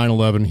dozens of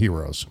 9/11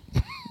 heroes.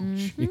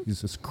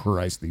 Jesus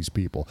Christ, these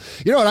people.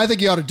 You know what I think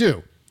you ought to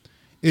do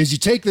is you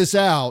take this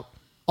out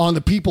on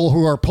the people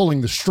who are pulling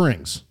the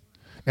strings.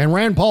 And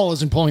Rand Paul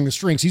isn't pulling the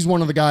strings. He's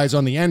one of the guys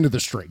on the end of the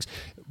strings.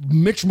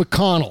 Mitch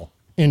McConnell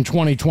in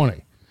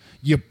 2020.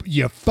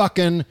 You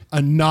fucking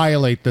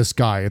annihilate this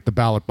guy at the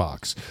ballot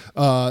box.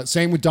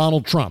 Same with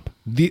Donald Trump.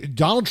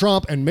 Donald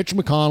Trump and Mitch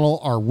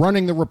McConnell are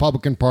running the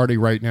Republican Party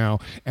right now,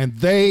 and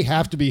they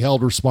have to be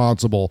held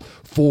responsible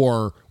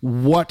for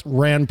what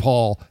Rand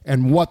Paul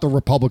and what the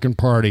Republican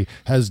Party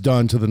has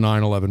done to the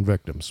 9/11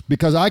 victims.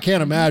 Because I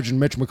can't imagine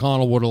Mitch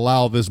McConnell would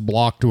allow this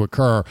block to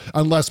occur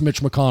unless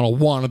Mitch McConnell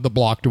wanted the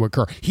block to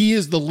occur. He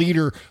is the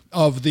leader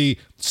of the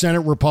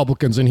Senate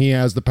Republicans, and he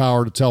has the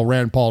power to tell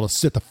Rand Paul to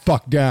sit the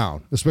fuck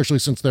down, especially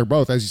since they're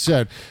both, as you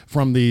said,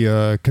 from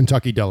the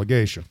Kentucky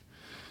delegation.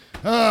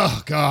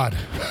 Oh, God.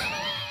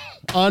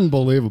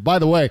 Unbelievable. By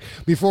the way,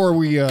 before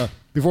we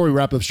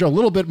wrap up the show, a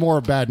little bit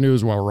more bad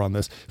news while we're on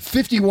this.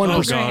 51%.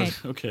 Oh, God.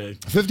 Okay.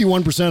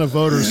 51% of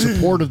voters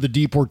supported the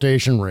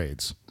deportation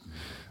raids.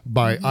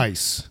 by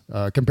ICE,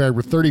 compared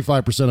with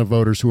 35% of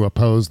voters who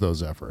oppose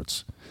those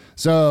efforts.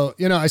 So,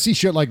 I see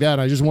shit like that,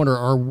 and I just wonder,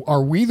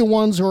 are we the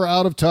ones who are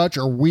out of touch?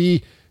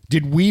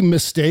 Did we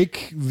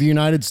mistake the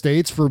United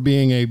States for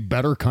being a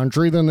better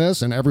country than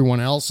this, and everyone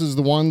else is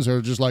the ones who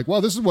are just like, well,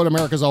 this is what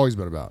America's always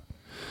been about?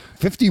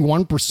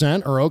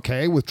 51% are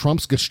okay with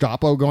Trump's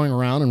Gestapo going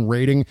around and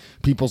raiding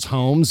people's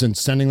homes and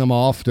sending them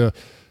off to...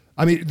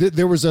 I mean,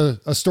 there was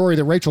a story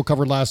that Rachel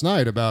covered last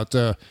night about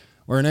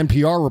where an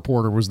NPR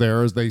reporter was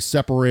there as they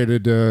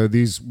separated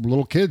these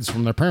little kids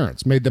from their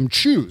parents, made them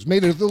choose,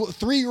 made a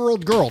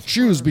 3-year-old girl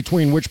choose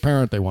between which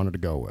parent they wanted to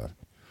go with.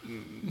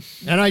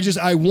 And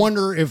I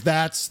wonder if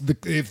that's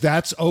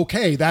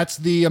okay. That's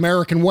the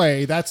American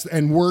way.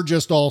 And we're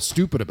just all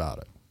stupid about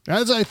it.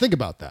 As I think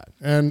about that,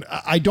 and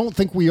I don't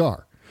think we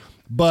are,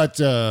 but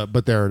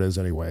there it is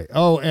anyway.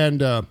 Oh, and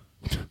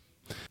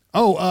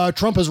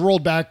Trump has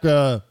rolled back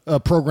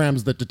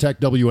programs that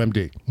detect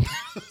WMD.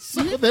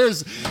 So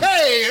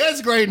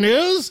that's great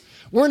news.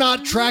 We're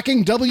not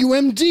tracking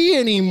WMD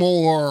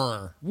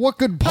anymore. What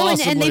could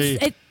possibly?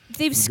 And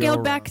they've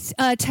scaled back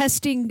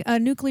testing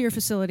nuclear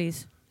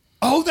facilities.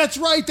 Oh, that's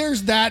right.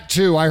 There's that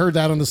too. I heard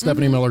that on the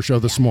Stephanie Miller Show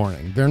this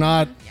morning. They're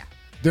not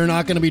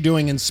going to be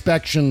doing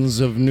inspections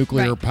of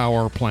nuclear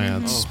power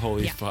plants. Oh,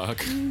 holy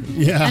fuck.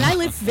 Yeah. And I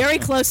live very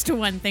close to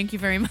one. Thank you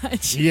very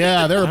much.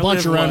 Yeah, there are a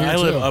bunch around here, I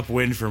live too.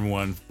 upwind from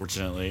one,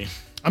 fortunately.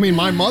 I mean,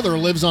 my mother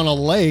lives on a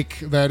lake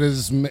that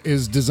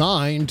is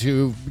designed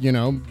to,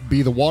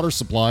 be the water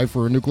supply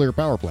for a nuclear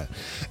power plant.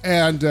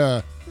 And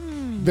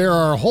there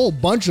are a whole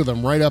bunch of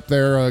them right up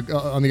there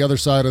on the other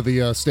side of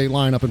the state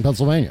line up in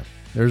Pennsylvania.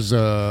 There's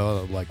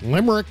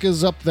Limerick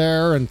is up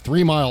there, and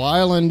 3 Mile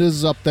Island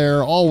is up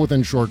there, all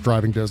within short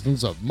driving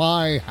distance of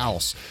my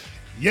house.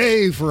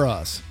 Yay for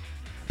us!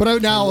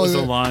 But now was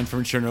a line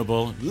from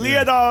Chernobyl.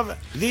 Leonov,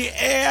 the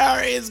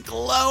air is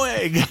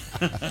glowing.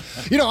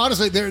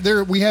 Honestly,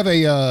 we have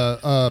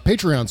a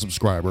Patreon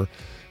subscriber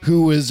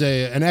who is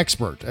an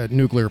expert at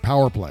nuclear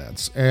power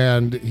plants,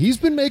 and he's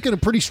been making a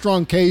pretty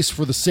strong case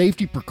for the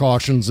safety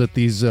precautions at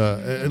these,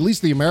 at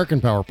least the American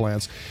power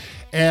plants.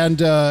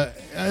 And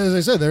as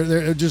I said,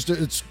 they're just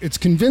it's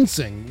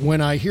convincing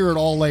when I hear it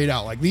all laid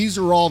out. Like, these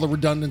are all the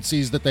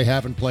redundancies that they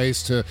have in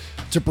place to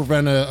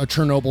prevent a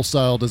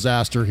Chernobyl-style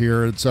disaster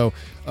here. And so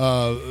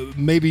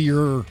maybe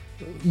your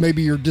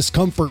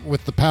discomfort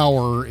with the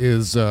power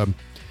is a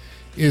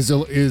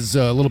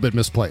little bit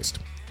misplaced.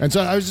 And so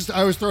I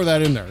always throw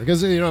that in there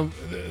because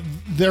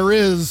there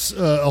is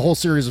a whole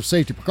series of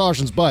safety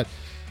precautions, but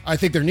I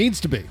think there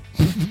needs to be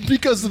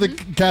because of the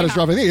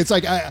catastrophic thing. It's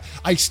like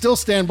I still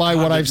stand by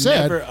what I've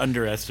said. Never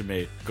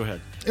underestimate. Go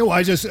ahead. Well,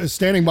 I just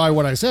standing by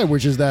what I said,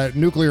 which is that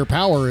nuclear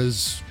power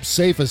is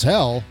safe as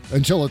hell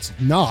until it's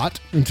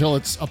not, until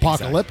it's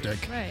apocalyptic.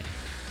 Exactly. Right.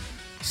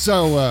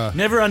 So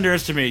never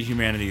underestimate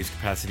humanity's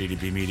capacity to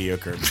be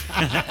mediocre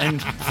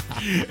and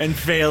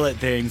fail at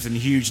things in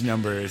huge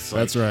numbers.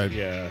 That's right.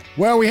 Yeah.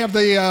 Well, we have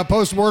the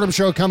post-mortem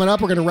show coming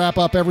up. We're going to wrap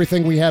up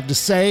everything we have to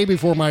say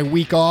before my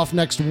week off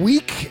next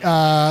week.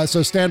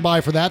 So stand by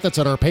for that. That's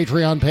at our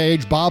Patreon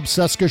page,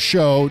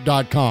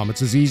 bobcescashow.com.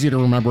 It's as easy to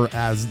remember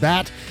as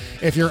that.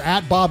 If you're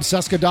at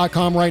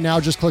bobcesca.com right now,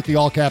 just click the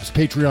all-caps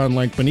Patreon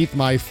link beneath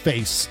my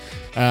face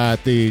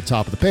at the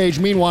top of the page.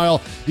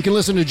 Meanwhile, you can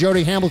listen to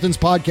Jody Hamilton's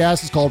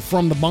podcast. It's called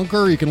From the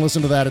Bunker. You can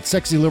listen to that at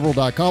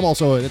sexyliberal.com,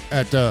 also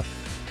at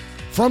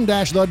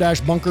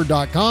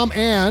from-the-bunker.com,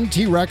 and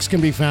T-Rex can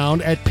be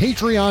found at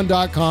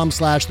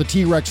patreon.com/the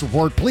T-Rex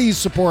Report. Please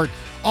support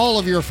all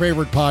of your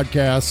favorite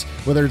podcasts,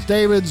 whether it's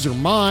David's or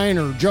mine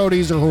or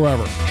Jody's or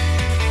whoever.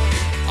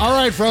 All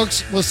right,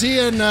 folks, we'll see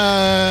you in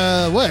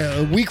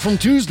a week from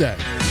Tuesday.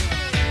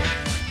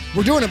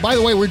 We're doing it, by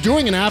the way, we're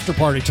doing an after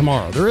party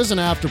tomorrow. There is an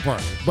after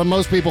party, but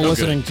most people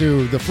listening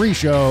to the free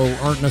show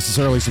aren't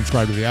necessarily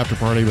subscribed to the after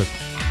party.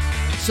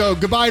 So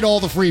goodbye to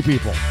all the free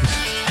people.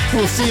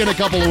 We'll see you in a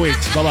couple of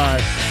weeks.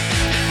 Bye-bye.